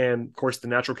 And of course, the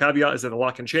natural caveat is that a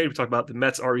lot can change. We talked about the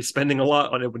Mets already spending a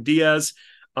lot on Edwin Diaz.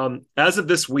 As of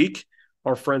this week,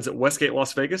 our friends at Westgate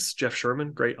Las Vegas, Jeff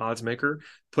Sherman, great odds maker,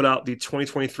 put out the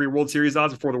 2023 World Series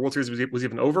odds before the World Series was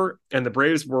even over. And the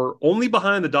Braves were only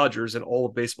behind the Dodgers in all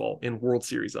of baseball in World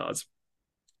Series odds.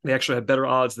 They actually had better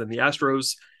odds than the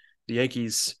Astros, the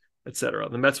Yankees, etc.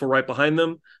 The Mets were right behind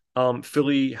them.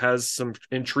 Philly has some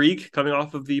intrigue coming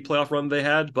off of the playoff run they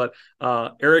had, but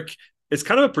Eric, it's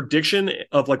kind of a prediction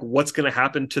of like what's going to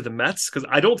happen to the Mets, because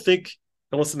I don't think,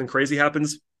 unless something crazy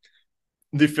happens,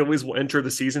 the Phillies will enter the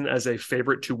season as a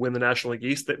favorite to win the National League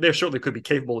East. They certainly could be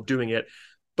capable of doing it,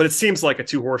 but it seems like a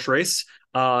 2-horse race.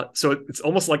 So it's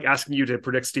almost like asking you to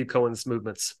predict Steve Cohen's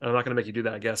movements. And I'm not going to make you do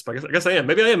that, I guess. But I guess I am.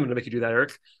 Maybe I am going to make you do that,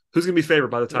 Eric. Who's going to be favored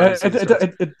by the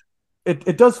time?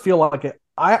 It does feel like it.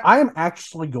 I am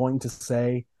actually going to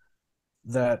say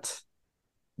that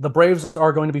the Braves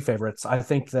are going to be favorites. I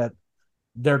think that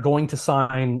they're going to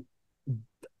sign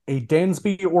a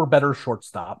Dansby or better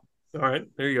shortstop. All right,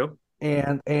 there you go.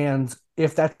 And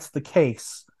if that's the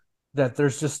case, that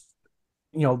there's just,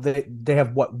 they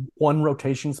have one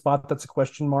rotation spot that's a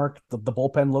question mark. The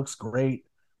bullpen looks great.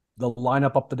 The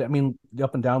lineup the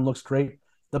up and down looks great.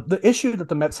 The issue that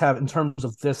the Mets have in terms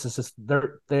of this is just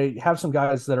they have some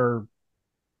guys that are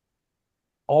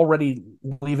already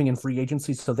leaving in free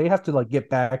agency, so they have to get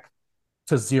back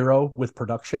to zero with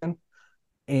production.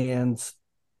 And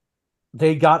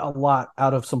they got a lot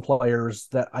out of some players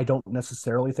that I don't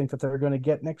necessarily think that they're going to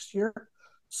get next year.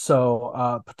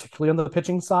 So, particularly on the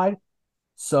pitching side.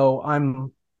 So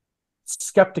I'm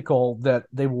skeptical that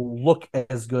they will look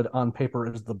as good on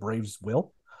paper as the Braves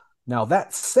will. Now,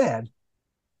 that said,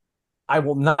 I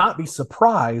will not be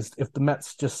surprised if the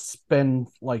Mets just spend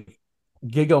like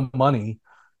giga money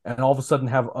and all of a sudden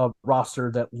have a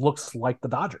roster that looks like the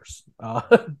Dodgers.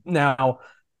 Now,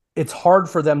 it's hard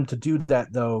for them to do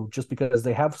that though, just because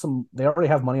they already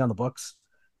have money on the books,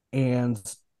 and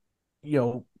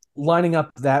lining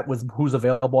up that with who's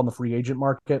available on the free agent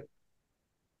market,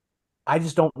 I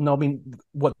just don't know. I mean,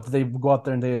 what they go out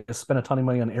there and they spend a ton of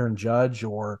money on Aaron Judge,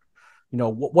 or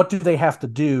what do they have to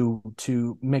do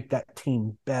to make that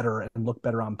team better and look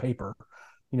better on paper?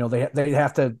 They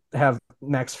have to have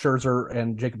Max Scherzer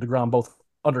and Jacob deGrom both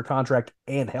under contract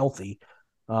and healthy,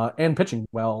 and pitching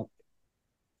well.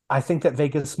 I think that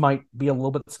Vegas might be a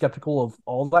little bit skeptical of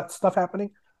all that stuff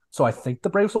happening. So I think the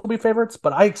Braves will be favorites,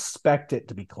 but I expect it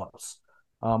to be close.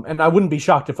 And I wouldn't be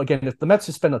shocked if the Mets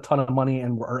just spend a ton of money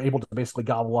and are able to basically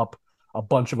gobble up a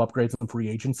bunch of upgrades in free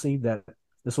agency, that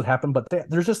this would happen. But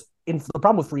there's just the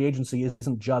problem with free agency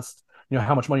isn't just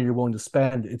how much money you're willing to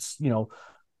spend. It's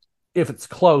if it's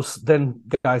close, then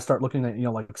guys start looking at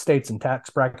like states and tax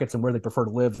brackets and where they prefer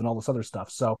to live and all this other stuff.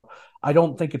 So I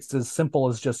don't think it's as simple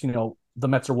as just the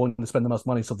Mets are willing to spend the most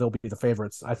money, so they'll be the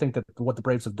favorites. I think that what the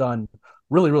Braves have done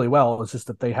really, really well is just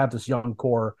that they have this young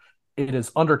core. It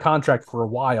is under contract for a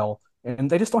while, and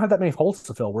they just don't have that many holes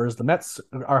to fill. Whereas the Mets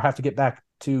have to get back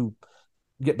to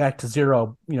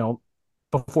zero,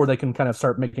 before they can kind of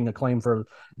start making a claim for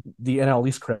the NL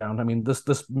East crown. I mean, this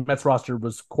Mets roster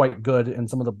was quite good, and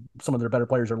some of their better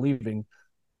players are leaving,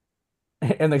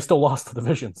 and they still lost the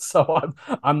division. So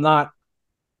I'm not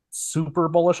super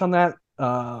bullish on that.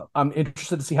 I'm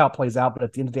interested to see how it plays out, but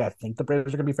at the end of the day, I think the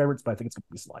Braves are going to be favorites, but I think it's going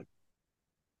to be slight.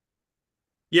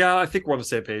 Yeah, I think we're on the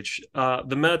same page.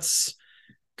 The Mets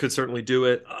could certainly do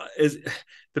it.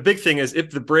 The big thing is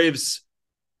if the Braves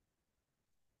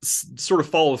sort of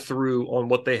follow through on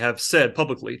what they have said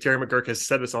publicly. Terry McGurk has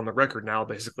said this on the record now,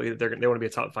 basically, that they want to be a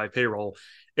top 5 payroll.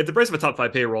 If the Braves have a top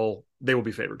 5 payroll, they will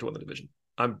be favored to win the division.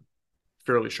 I'm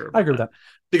fairly sure. I agree with that.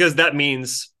 Because that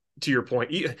means, to your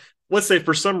point, let's say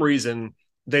for some reason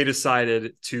they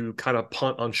decided to kind of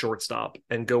punt on shortstop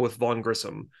and go with Vaughn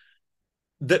Grissom,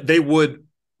 that they would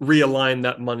realign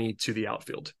that money to the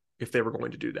outfield if they were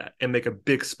going to do that and make a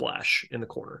big splash in the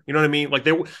corner. You know what I mean? Like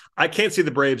I can't see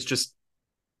the Braves just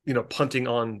punting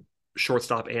on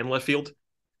shortstop and left field.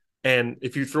 And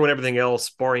if you throw in everything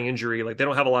else, barring injury, like they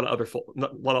don't have a lot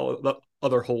of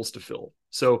other holes to fill.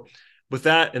 So with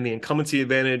that and the incumbency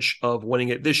advantage of winning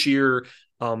it this year,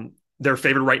 they're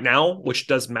favored right now, which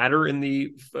does matter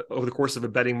over the course of a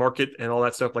betting market and all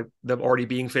that stuff. Like them already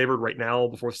being favored right now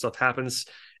before stuff happens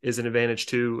is an advantage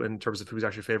too, in terms of who's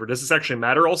actually favored. Does this actually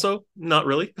matter also? Not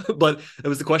really, but it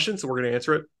was the question. So we're going to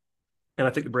answer it. And I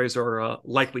think the Braves are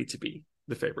likely to be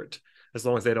the favorite, as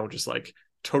long as they don't just like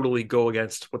totally go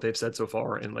against what they've said so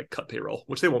far and like cut payroll,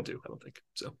 which they won't do, I don't think.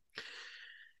 So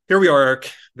here we are,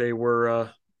 Eric. They were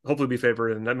hopefully be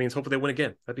favored, and that means hopefully they win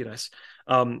again. That'd be nice.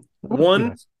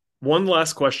 One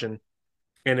last question,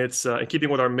 and it's in keeping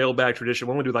with our mailbag tradition.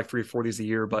 We only do like 3 or 4 of these a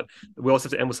year, but we also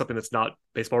have to end with something that's not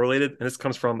baseball related. And this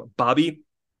comes from Bobby,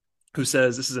 who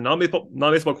says, this is a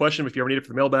non-baseball question. If you ever need it for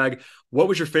the mailbag, what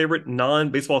was your favorite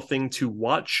non-baseball thing to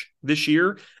watch this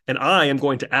year? And I am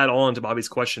going to add on to Bobby's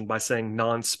question by saying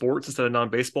non-sports instead of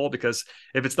non-baseball, because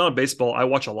if it's non-baseball, I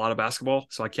watch a lot of basketball,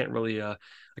 so I can't really I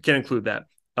can't include that.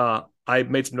 I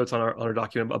made some notes on our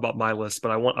document about my list,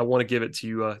 but I want to give it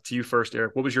to you first,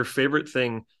 Eric. What was your favorite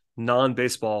thing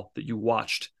non-baseball that you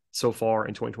watched so far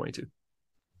in 2022?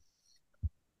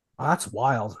 That's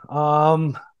wild.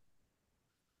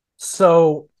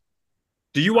 So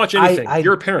do you watch anything?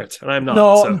 You're a parent, and I'm not.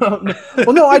 No.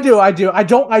 Well, no, I do. I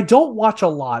don't watch a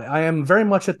lot. I am very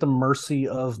much at the mercy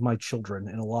of my children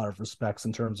in a lot of respects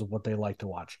in terms of what they like to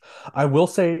watch. I will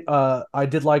say, I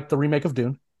did like the remake of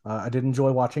Dune. I did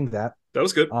enjoy watching that. That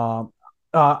was good.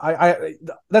 I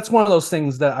that's one of those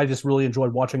things that I just really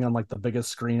enjoyed watching on like the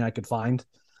biggest screen I could find.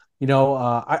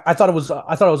 I thought it was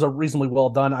a reasonably well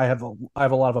done. I have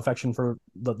a lot of affection for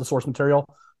the source material.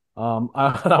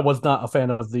 I was not a fan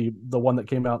of the one that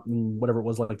came out in whatever it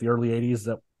was, like the early 80s,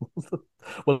 that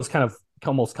was kind of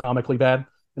almost comically bad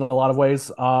in a lot of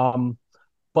ways.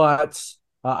 But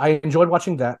I enjoyed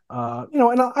watching that.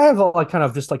 And I have kind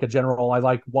of just like a general, I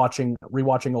like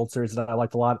rewatching old series that I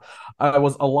liked a lot. I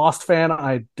was a Lost fan.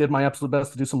 I did my absolute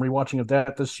best to do some rewatching of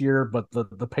that this year, but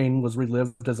the pain was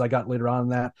relived as I got later on in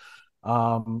that.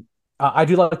 I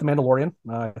do like The Mandalorian.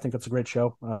 I think that's a great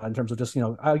show in terms of just,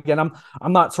 again,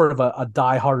 I'm not sort of a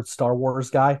diehard Star Wars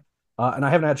guy, and I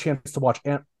haven't had a chance to watch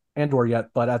Andor yet,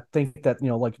 but I think that,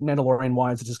 like Mandalorian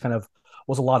wise, it just kind of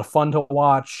was a lot of fun to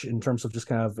watch in terms of just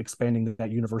kind of expanding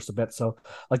that universe a bit. So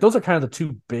like those are kind of the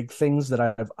two big things that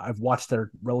I've watched that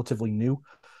are relatively new,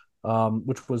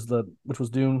 which was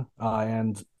Dune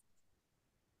and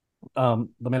The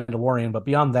Mandalorian. But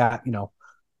beyond that,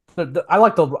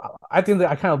 I think that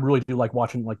I kind of really do like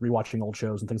rewatching old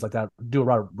shows and things like that. Do a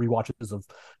lot of rewatches of,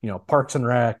 Parks and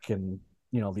Rec and,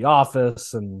 The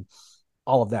Office and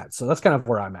all of that. So that's kind of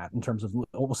where I'm at in terms of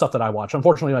stuff that I watch.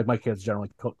 Unfortunately, like my kids generally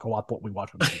co-op what we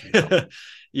watch on the TV. So.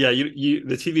 Yeah,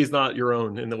 the TV is not your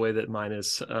own in the way that mine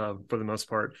is for the most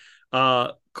part.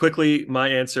 Quickly, my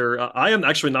answer: I am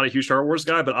actually not a huge Star Wars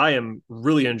guy, but I am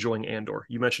really enjoying Andor.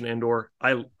 You mentioned Andor.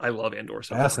 I love Andor.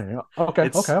 So fascinating.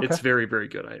 Okay. It's very, very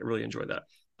good. I really enjoy that.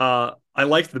 I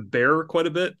liked The Bear quite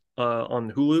a bit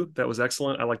on Hulu. That was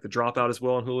excellent. I like The Dropout as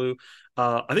well on Hulu.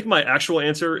 I think my actual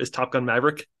answer is Top Gun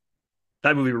Maverick.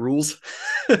 That movie rules.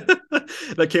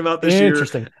 That came out this year.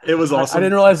 Interesting. It was awesome. I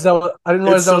didn't realize that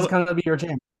was going to be your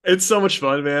jam. It's so much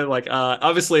fun, man. Like,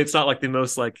 obviously, it's not like the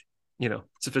most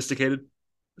sophisticated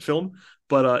film,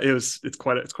 but it's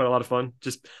quite a lot of fun.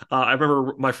 Just I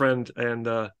remember my friend and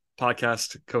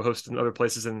podcast co-host in other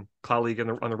places in colleague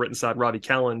on the written side, Robbie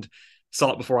Calland,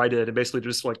 saw it before I did, and basically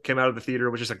just like came out of the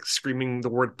theater was just like screaming the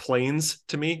word planes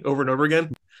to me over and over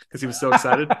again because he was so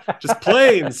excited. Just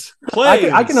planes.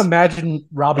 I can imagine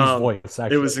Robbie's voice.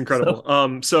 Actually, it was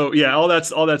incredible. So yeah, all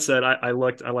that said, I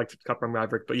liked Top Gun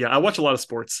Maverick, but yeah, I watch a lot of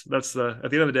sports. That's at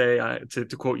the end of the day,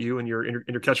 to quote you in your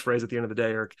catchphrase at the end of the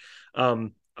day, Eric.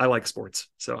 I like sports,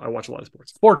 so I watch a lot of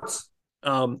sports.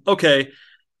 Okay,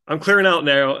 I'm clearing out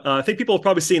now. I think people have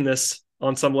probably seen this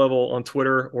on some level on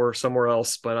Twitter or somewhere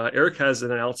else, but Eric has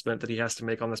an announcement that he has to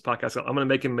make on this podcast. So I'm going to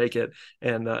make him make it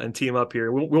and tee him up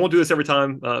here. We won't do this every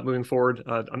time moving forward.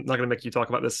 I'm not going to make you talk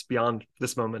about this beyond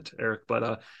this moment, Eric,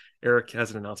 but Eric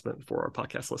has an announcement for our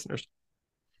podcast listeners.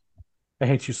 I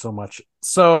hate you so much.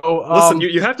 So listen,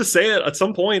 you have to say it at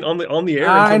some point on the air.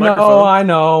 I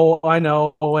know,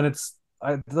 and it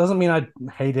doesn't mean I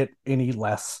hate it any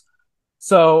less.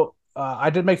 So I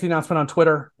did make the announcement on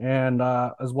Twitter and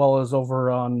as well as over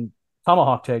on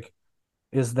Tomahawk Take,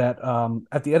 is that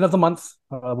at the end of the month,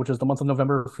 which is the month of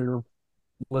November, if you're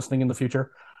listening in the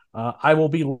future, I will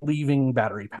be leaving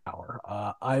Battery Power.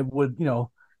 I would,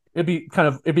 it'd be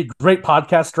great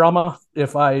podcast drama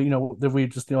if we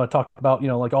just talked about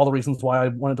like all the reasons why I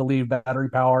wanted to leave Battery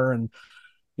Power, and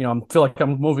I feel like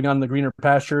I'm moving on to greener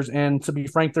pastures. And to be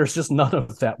frank, there's just none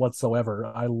of that whatsoever.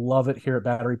 I love it here at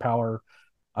Battery Power.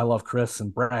 I love Chris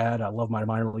and Brad. I love my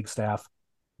minor league staff.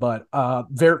 But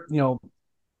it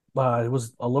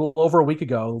was a little over a week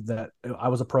ago that I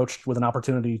was approached with an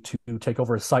opportunity to take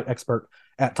over as site expert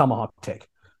at Tomahawk Take,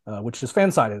 which is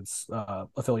Fansided's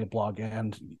affiliate blog.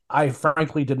 And I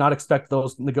frankly did not expect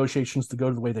those negotiations to go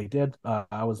the way they did.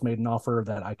 I was made an offer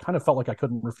that I kind of felt like I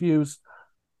couldn't refuse.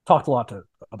 Talked a lot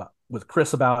with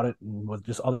Chris about it, and with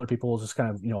just other people, just kind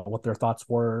of what their thoughts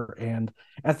were. And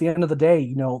at the end of the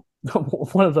day,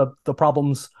 one of the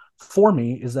problems for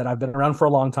me is that I've been around for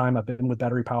a long time. I've been with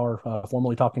Battery Power,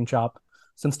 formerly Talking Chop,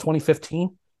 since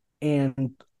 2015, and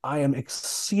I am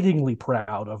exceedingly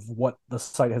proud of what the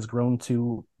site has grown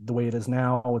to the way it is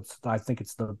now. I think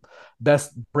it's the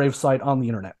best Brave site on the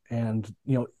internet, and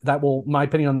my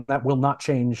opinion on that will not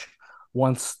change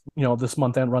once this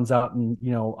month end runs out, and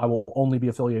I will only be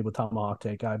affiliated with Tomahawk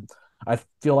Take. I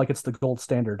feel like it's the gold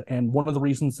standard, and one of the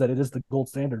reasons that it is the gold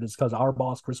standard is because our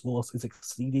boss Chris Willis is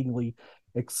exceedingly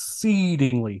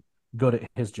good at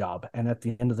his job, and at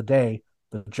the end of the day,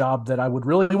 the job that I would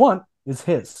really want is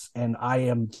his, and I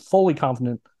am fully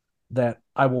confident that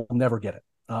I will never get it.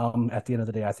 At the end of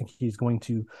the day, I think he's going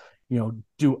to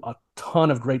do a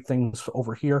ton of great things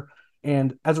over here,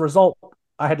 and as a result,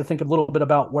 I had to think a little bit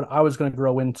about what I was going to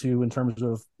grow into in terms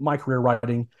of my career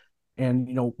writing. And,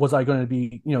 was I going to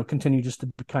be, continue just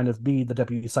to kind of be the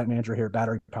deputy site manager here at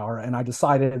Battery Power? And I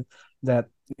decided that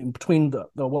in between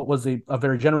what was a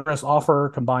very generous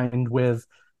offer combined with,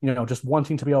 just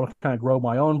wanting to be able to kind of grow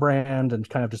my own brand and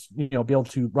kind of just, be able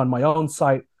to run my own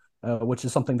site, which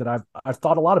is something that I've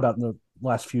thought a lot about in the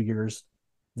last few years,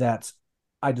 that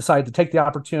I decided to take the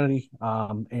opportunity,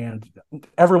 and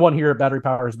everyone here at Battery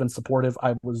Power has been supportive.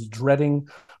 I was dreading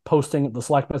posting the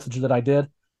Slack message that I did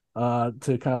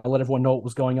to kind of let everyone know what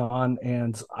was going on,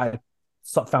 and I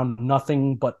found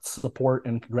nothing but support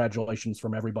and congratulations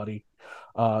from everybody.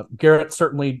 Garrett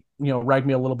certainly, ragged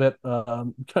me a little bit,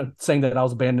 saying that I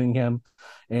was abandoning him,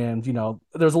 and there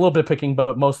was a little bit of picking,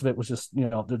 but most of it was just,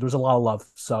 there was a lot of love.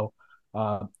 So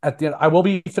At the end, I will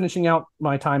be finishing out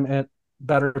my time at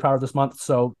Battery Power this month.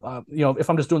 So, if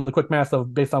I'm just doing the quick math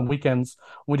of based on weekends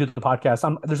when we do the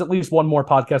podcast, there's at least one more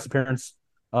podcast appearance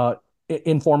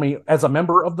in for me as a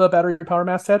member of the Battery Power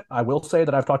Masthead. I will say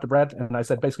that I've talked to Brad, and I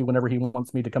said basically whenever he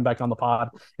wants me to come back on the pod,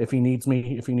 if he needs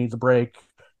me, if he needs a break,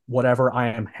 whatever, I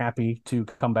am happy to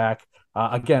come back.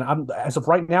 Again, as of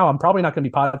right now, I'm probably not going to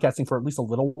be podcasting for at least a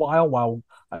little while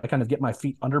I kind of get my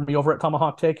feet under me over at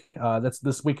Tomahawk Take.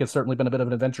 This week has certainly been a bit of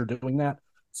an adventure doing that.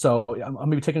 So I'm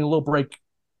going to be taking a little break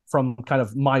from kind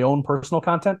of my own personal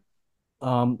content.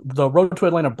 The Road to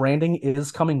Atlanta branding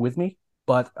is coming with me,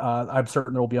 but I'm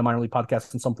certain there will be a minor league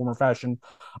podcast in some form or fashion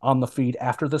on the feed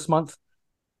after this month.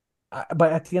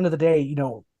 But at the end of the day,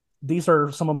 these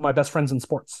are some of my best friends in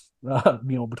sports,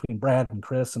 between Brad and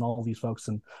Chris and all these folks.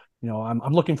 And,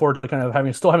 I'm looking forward to kind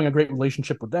of still having a great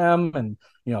relationship with them and,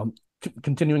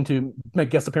 continuing to make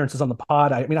guest appearances on the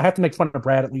pod. I have to make fun of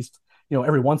Brad at least,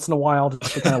 every once in a while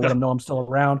just to kind of let him know I'm still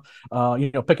around.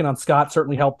 Picking on Scott,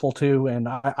 certainly helpful too. And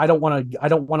I don't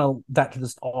want that to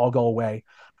just all go away.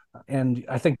 And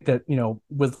I think that,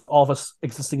 with all of us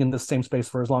existing in this same space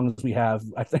for as long as we have,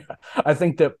 I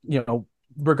think that,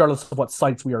 regardless of what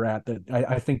sites we are at, that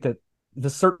I think that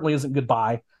this certainly isn't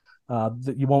goodbye.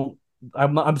 That you won't.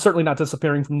 I'm certainly not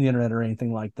disappearing from the internet or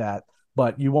anything like that.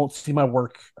 But you won't see my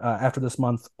work after this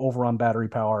month over on Battery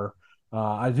Power.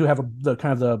 I do have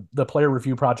the player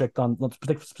review project on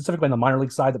specifically on the minor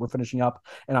league side that we're finishing up,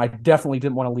 and I definitely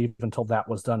didn't want to leave until that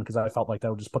was done because I felt like that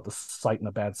would just put the site in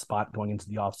a bad spot going into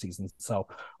the off season. So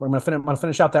I'm going to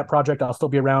finish out that project. I'll still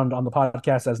be around on the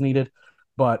podcast as needed.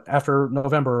 But after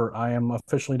November, I am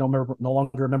officially no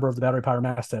longer a member of the Battery Power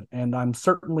Masthead, and I'm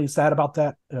certainly sad about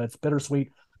that. It's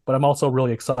bittersweet, but I'm also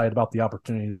really excited about the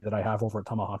opportunity that I have over at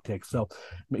Tomahawk Take. So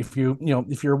if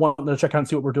you're wanting to check out and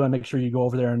see what we're doing, make sure you go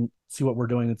over there and see what we're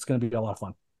doing. It's going to be a lot of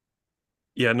fun.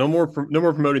 Yeah, no more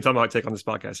promoting Tomahawk Take on this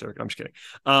podcast, Eric. I'm just kidding.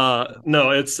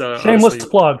 No, it's shameless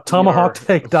plug.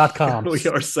 TomahawkTake.com. We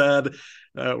are sad.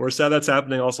 We're sad that's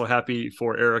happening. Also happy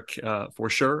for Eric, for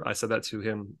sure. I said that to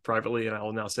him privately, and I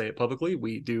will now say it publicly.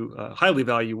 We do highly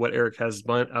value what Eric has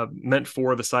meant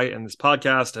for the site and this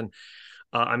podcast, and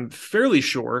I'm fairly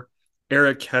sure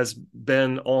Eric has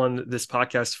been on this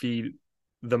podcast feed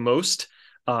the most.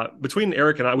 Between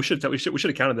Eric and I, we should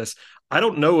have counted this. I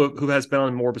don't know who has been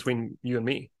on more between you and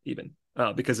me, even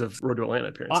because of Road to Atlanta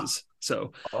appearances.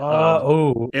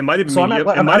 It might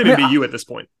even be you at this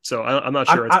point. So I'm not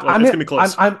sure. It's gonna be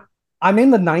close. I'm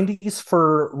in the 90s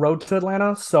for Road to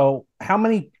Atlanta. So how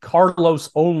many Carlos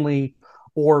only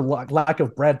or lack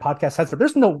of Brad podcast has there?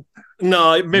 There's no.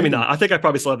 No, maybe not. I think I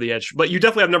probably still have the edge, but you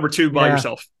definitely have number 2 by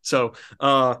yourself. So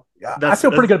I feel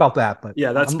pretty good about that. But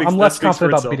yeah, I'm less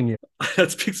confident about beating you.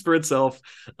 That speaks for itself.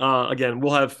 Again,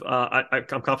 we'll have.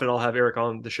 I'm confident I'll have Eric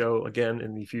on the show again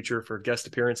in the future for guest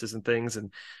appearances and things.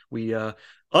 And we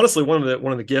honestly, one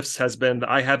of the gifts has been that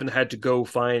I haven't had to go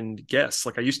find guests.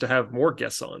 Like I used to have more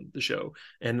guests on the show,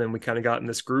 and then we kind of got in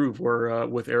this groove where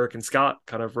with Eric and Scott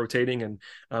kind of rotating,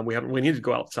 and we haven't really needed to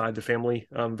go outside the family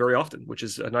very often, which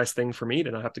is a nice thing for me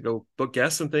to not have to go book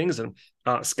guests and things. And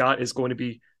Scott is going to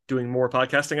be doing more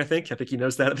podcasting. I think he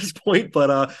knows that at this point,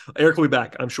 but Eric will be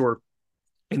back, I'm sure,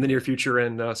 in the near future,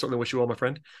 and certainly wish you well, my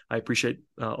friend. I appreciate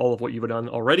all of what you've done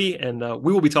already, and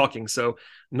we will be talking. So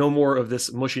no more of this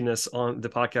mushiness on the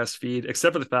podcast feed,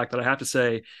 except for the fact that I have to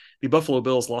say the Buffalo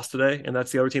Bills lost today, and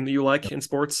that's the other team that you like in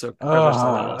sports. So I don't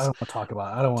want to talk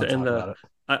about it. I don't want to talk about it.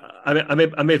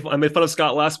 I made fun of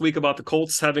Scott last week about the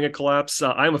Colts having a collapse.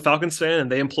 I am a Falcons fan,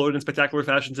 and they imploded in spectacular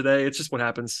fashion today. It's just what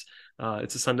happens.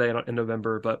 It's a Sunday in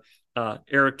November. But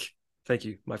Eric, thank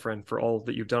you, my friend, for all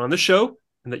that you've done on this show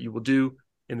and that you will do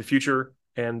in the future,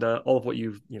 and all of what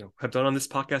you've have done on this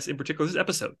podcast, in particular this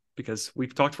episode, because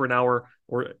we've talked for an hour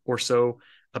or so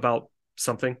about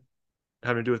something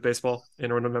having to do with baseball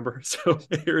in November. So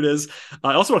here it is.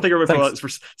 I also want to thank everybody for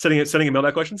sending in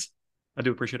mailbag questions. I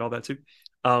do appreciate all that too.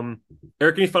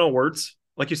 Eric, any final words?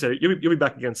 Like you said, you'll be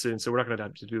back again soon, so we're not going to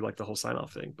have to do like the whole sign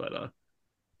off thing. But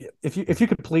if you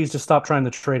could please just stop trying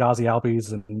to trade Ozzy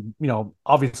Albies, and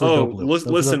obviously. Oh,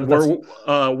 listen, we're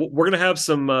going to have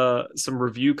some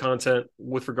review content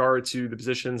with regard to the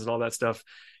positions and all that stuff.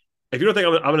 If you don't think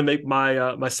I'm going to make my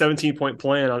 17-point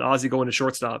plan on Ozzy going to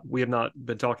shortstop, we have not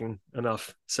been talking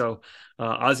enough. So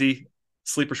Ozzy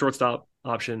sleeper shortstop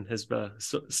option has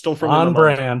still firmly on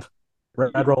brand.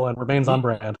 Brad Rowland remains on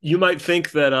brand. You might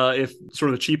think that if sort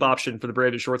of the cheap option for the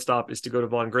Braves at shortstop is to go to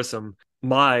Vaughn Grissom,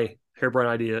 my harebrained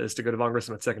idea is to go to Vaughn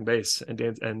Grissom at second base and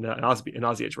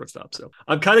Ozzy at shortstop. So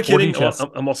I'm kind of kidding.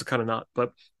 I'm also kind of not.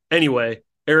 But anyway,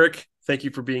 Eric, thank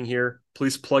you for being here.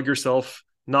 Please plug yourself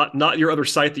not your other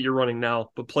site that you're running now,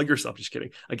 but plug yourself. Just kidding.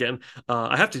 Again,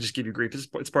 I have to just give you grief.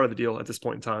 It's part of the deal at this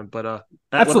point in time. But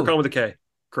at Leprechaun with a K,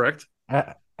 correct?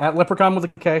 At Leprechaun with a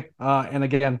K. And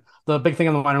again, the big thing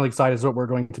on the minor league side is that we're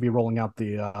going to be rolling out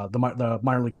the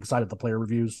minor league side of the player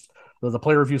reviews. The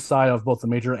player review side of both the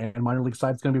major and minor league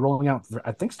side is going to be rolling out,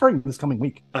 I think, starting this coming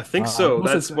week. I think so.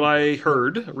 That's what I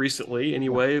heard recently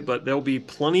anyway, but there'll be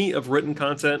plenty of written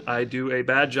content. I do a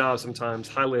bad job sometimes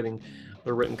highlighting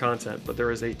the written content, but there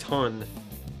is a ton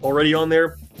already on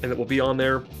there, and it will be on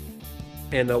there.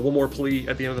 And one more plea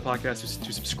at the end of the podcast is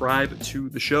to subscribe to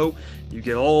the show. You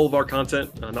get all of our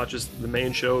content, not just the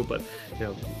main show, but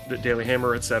the Daily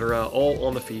Hammer, etc., all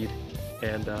on the feed.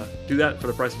 And do that for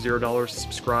the price of $0.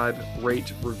 Subscribe,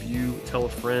 rate, review, tell a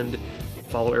friend.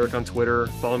 Follow Eric on Twitter.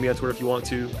 Follow me on Twitter if you want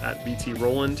to, at BT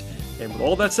Rowland. And with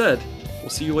all that said, we'll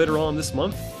see you later on this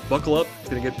month. Buckle up. It's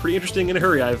going to get pretty interesting in a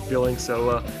hurry, I have a feeling.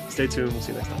 So stay tuned. We'll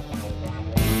see you next time.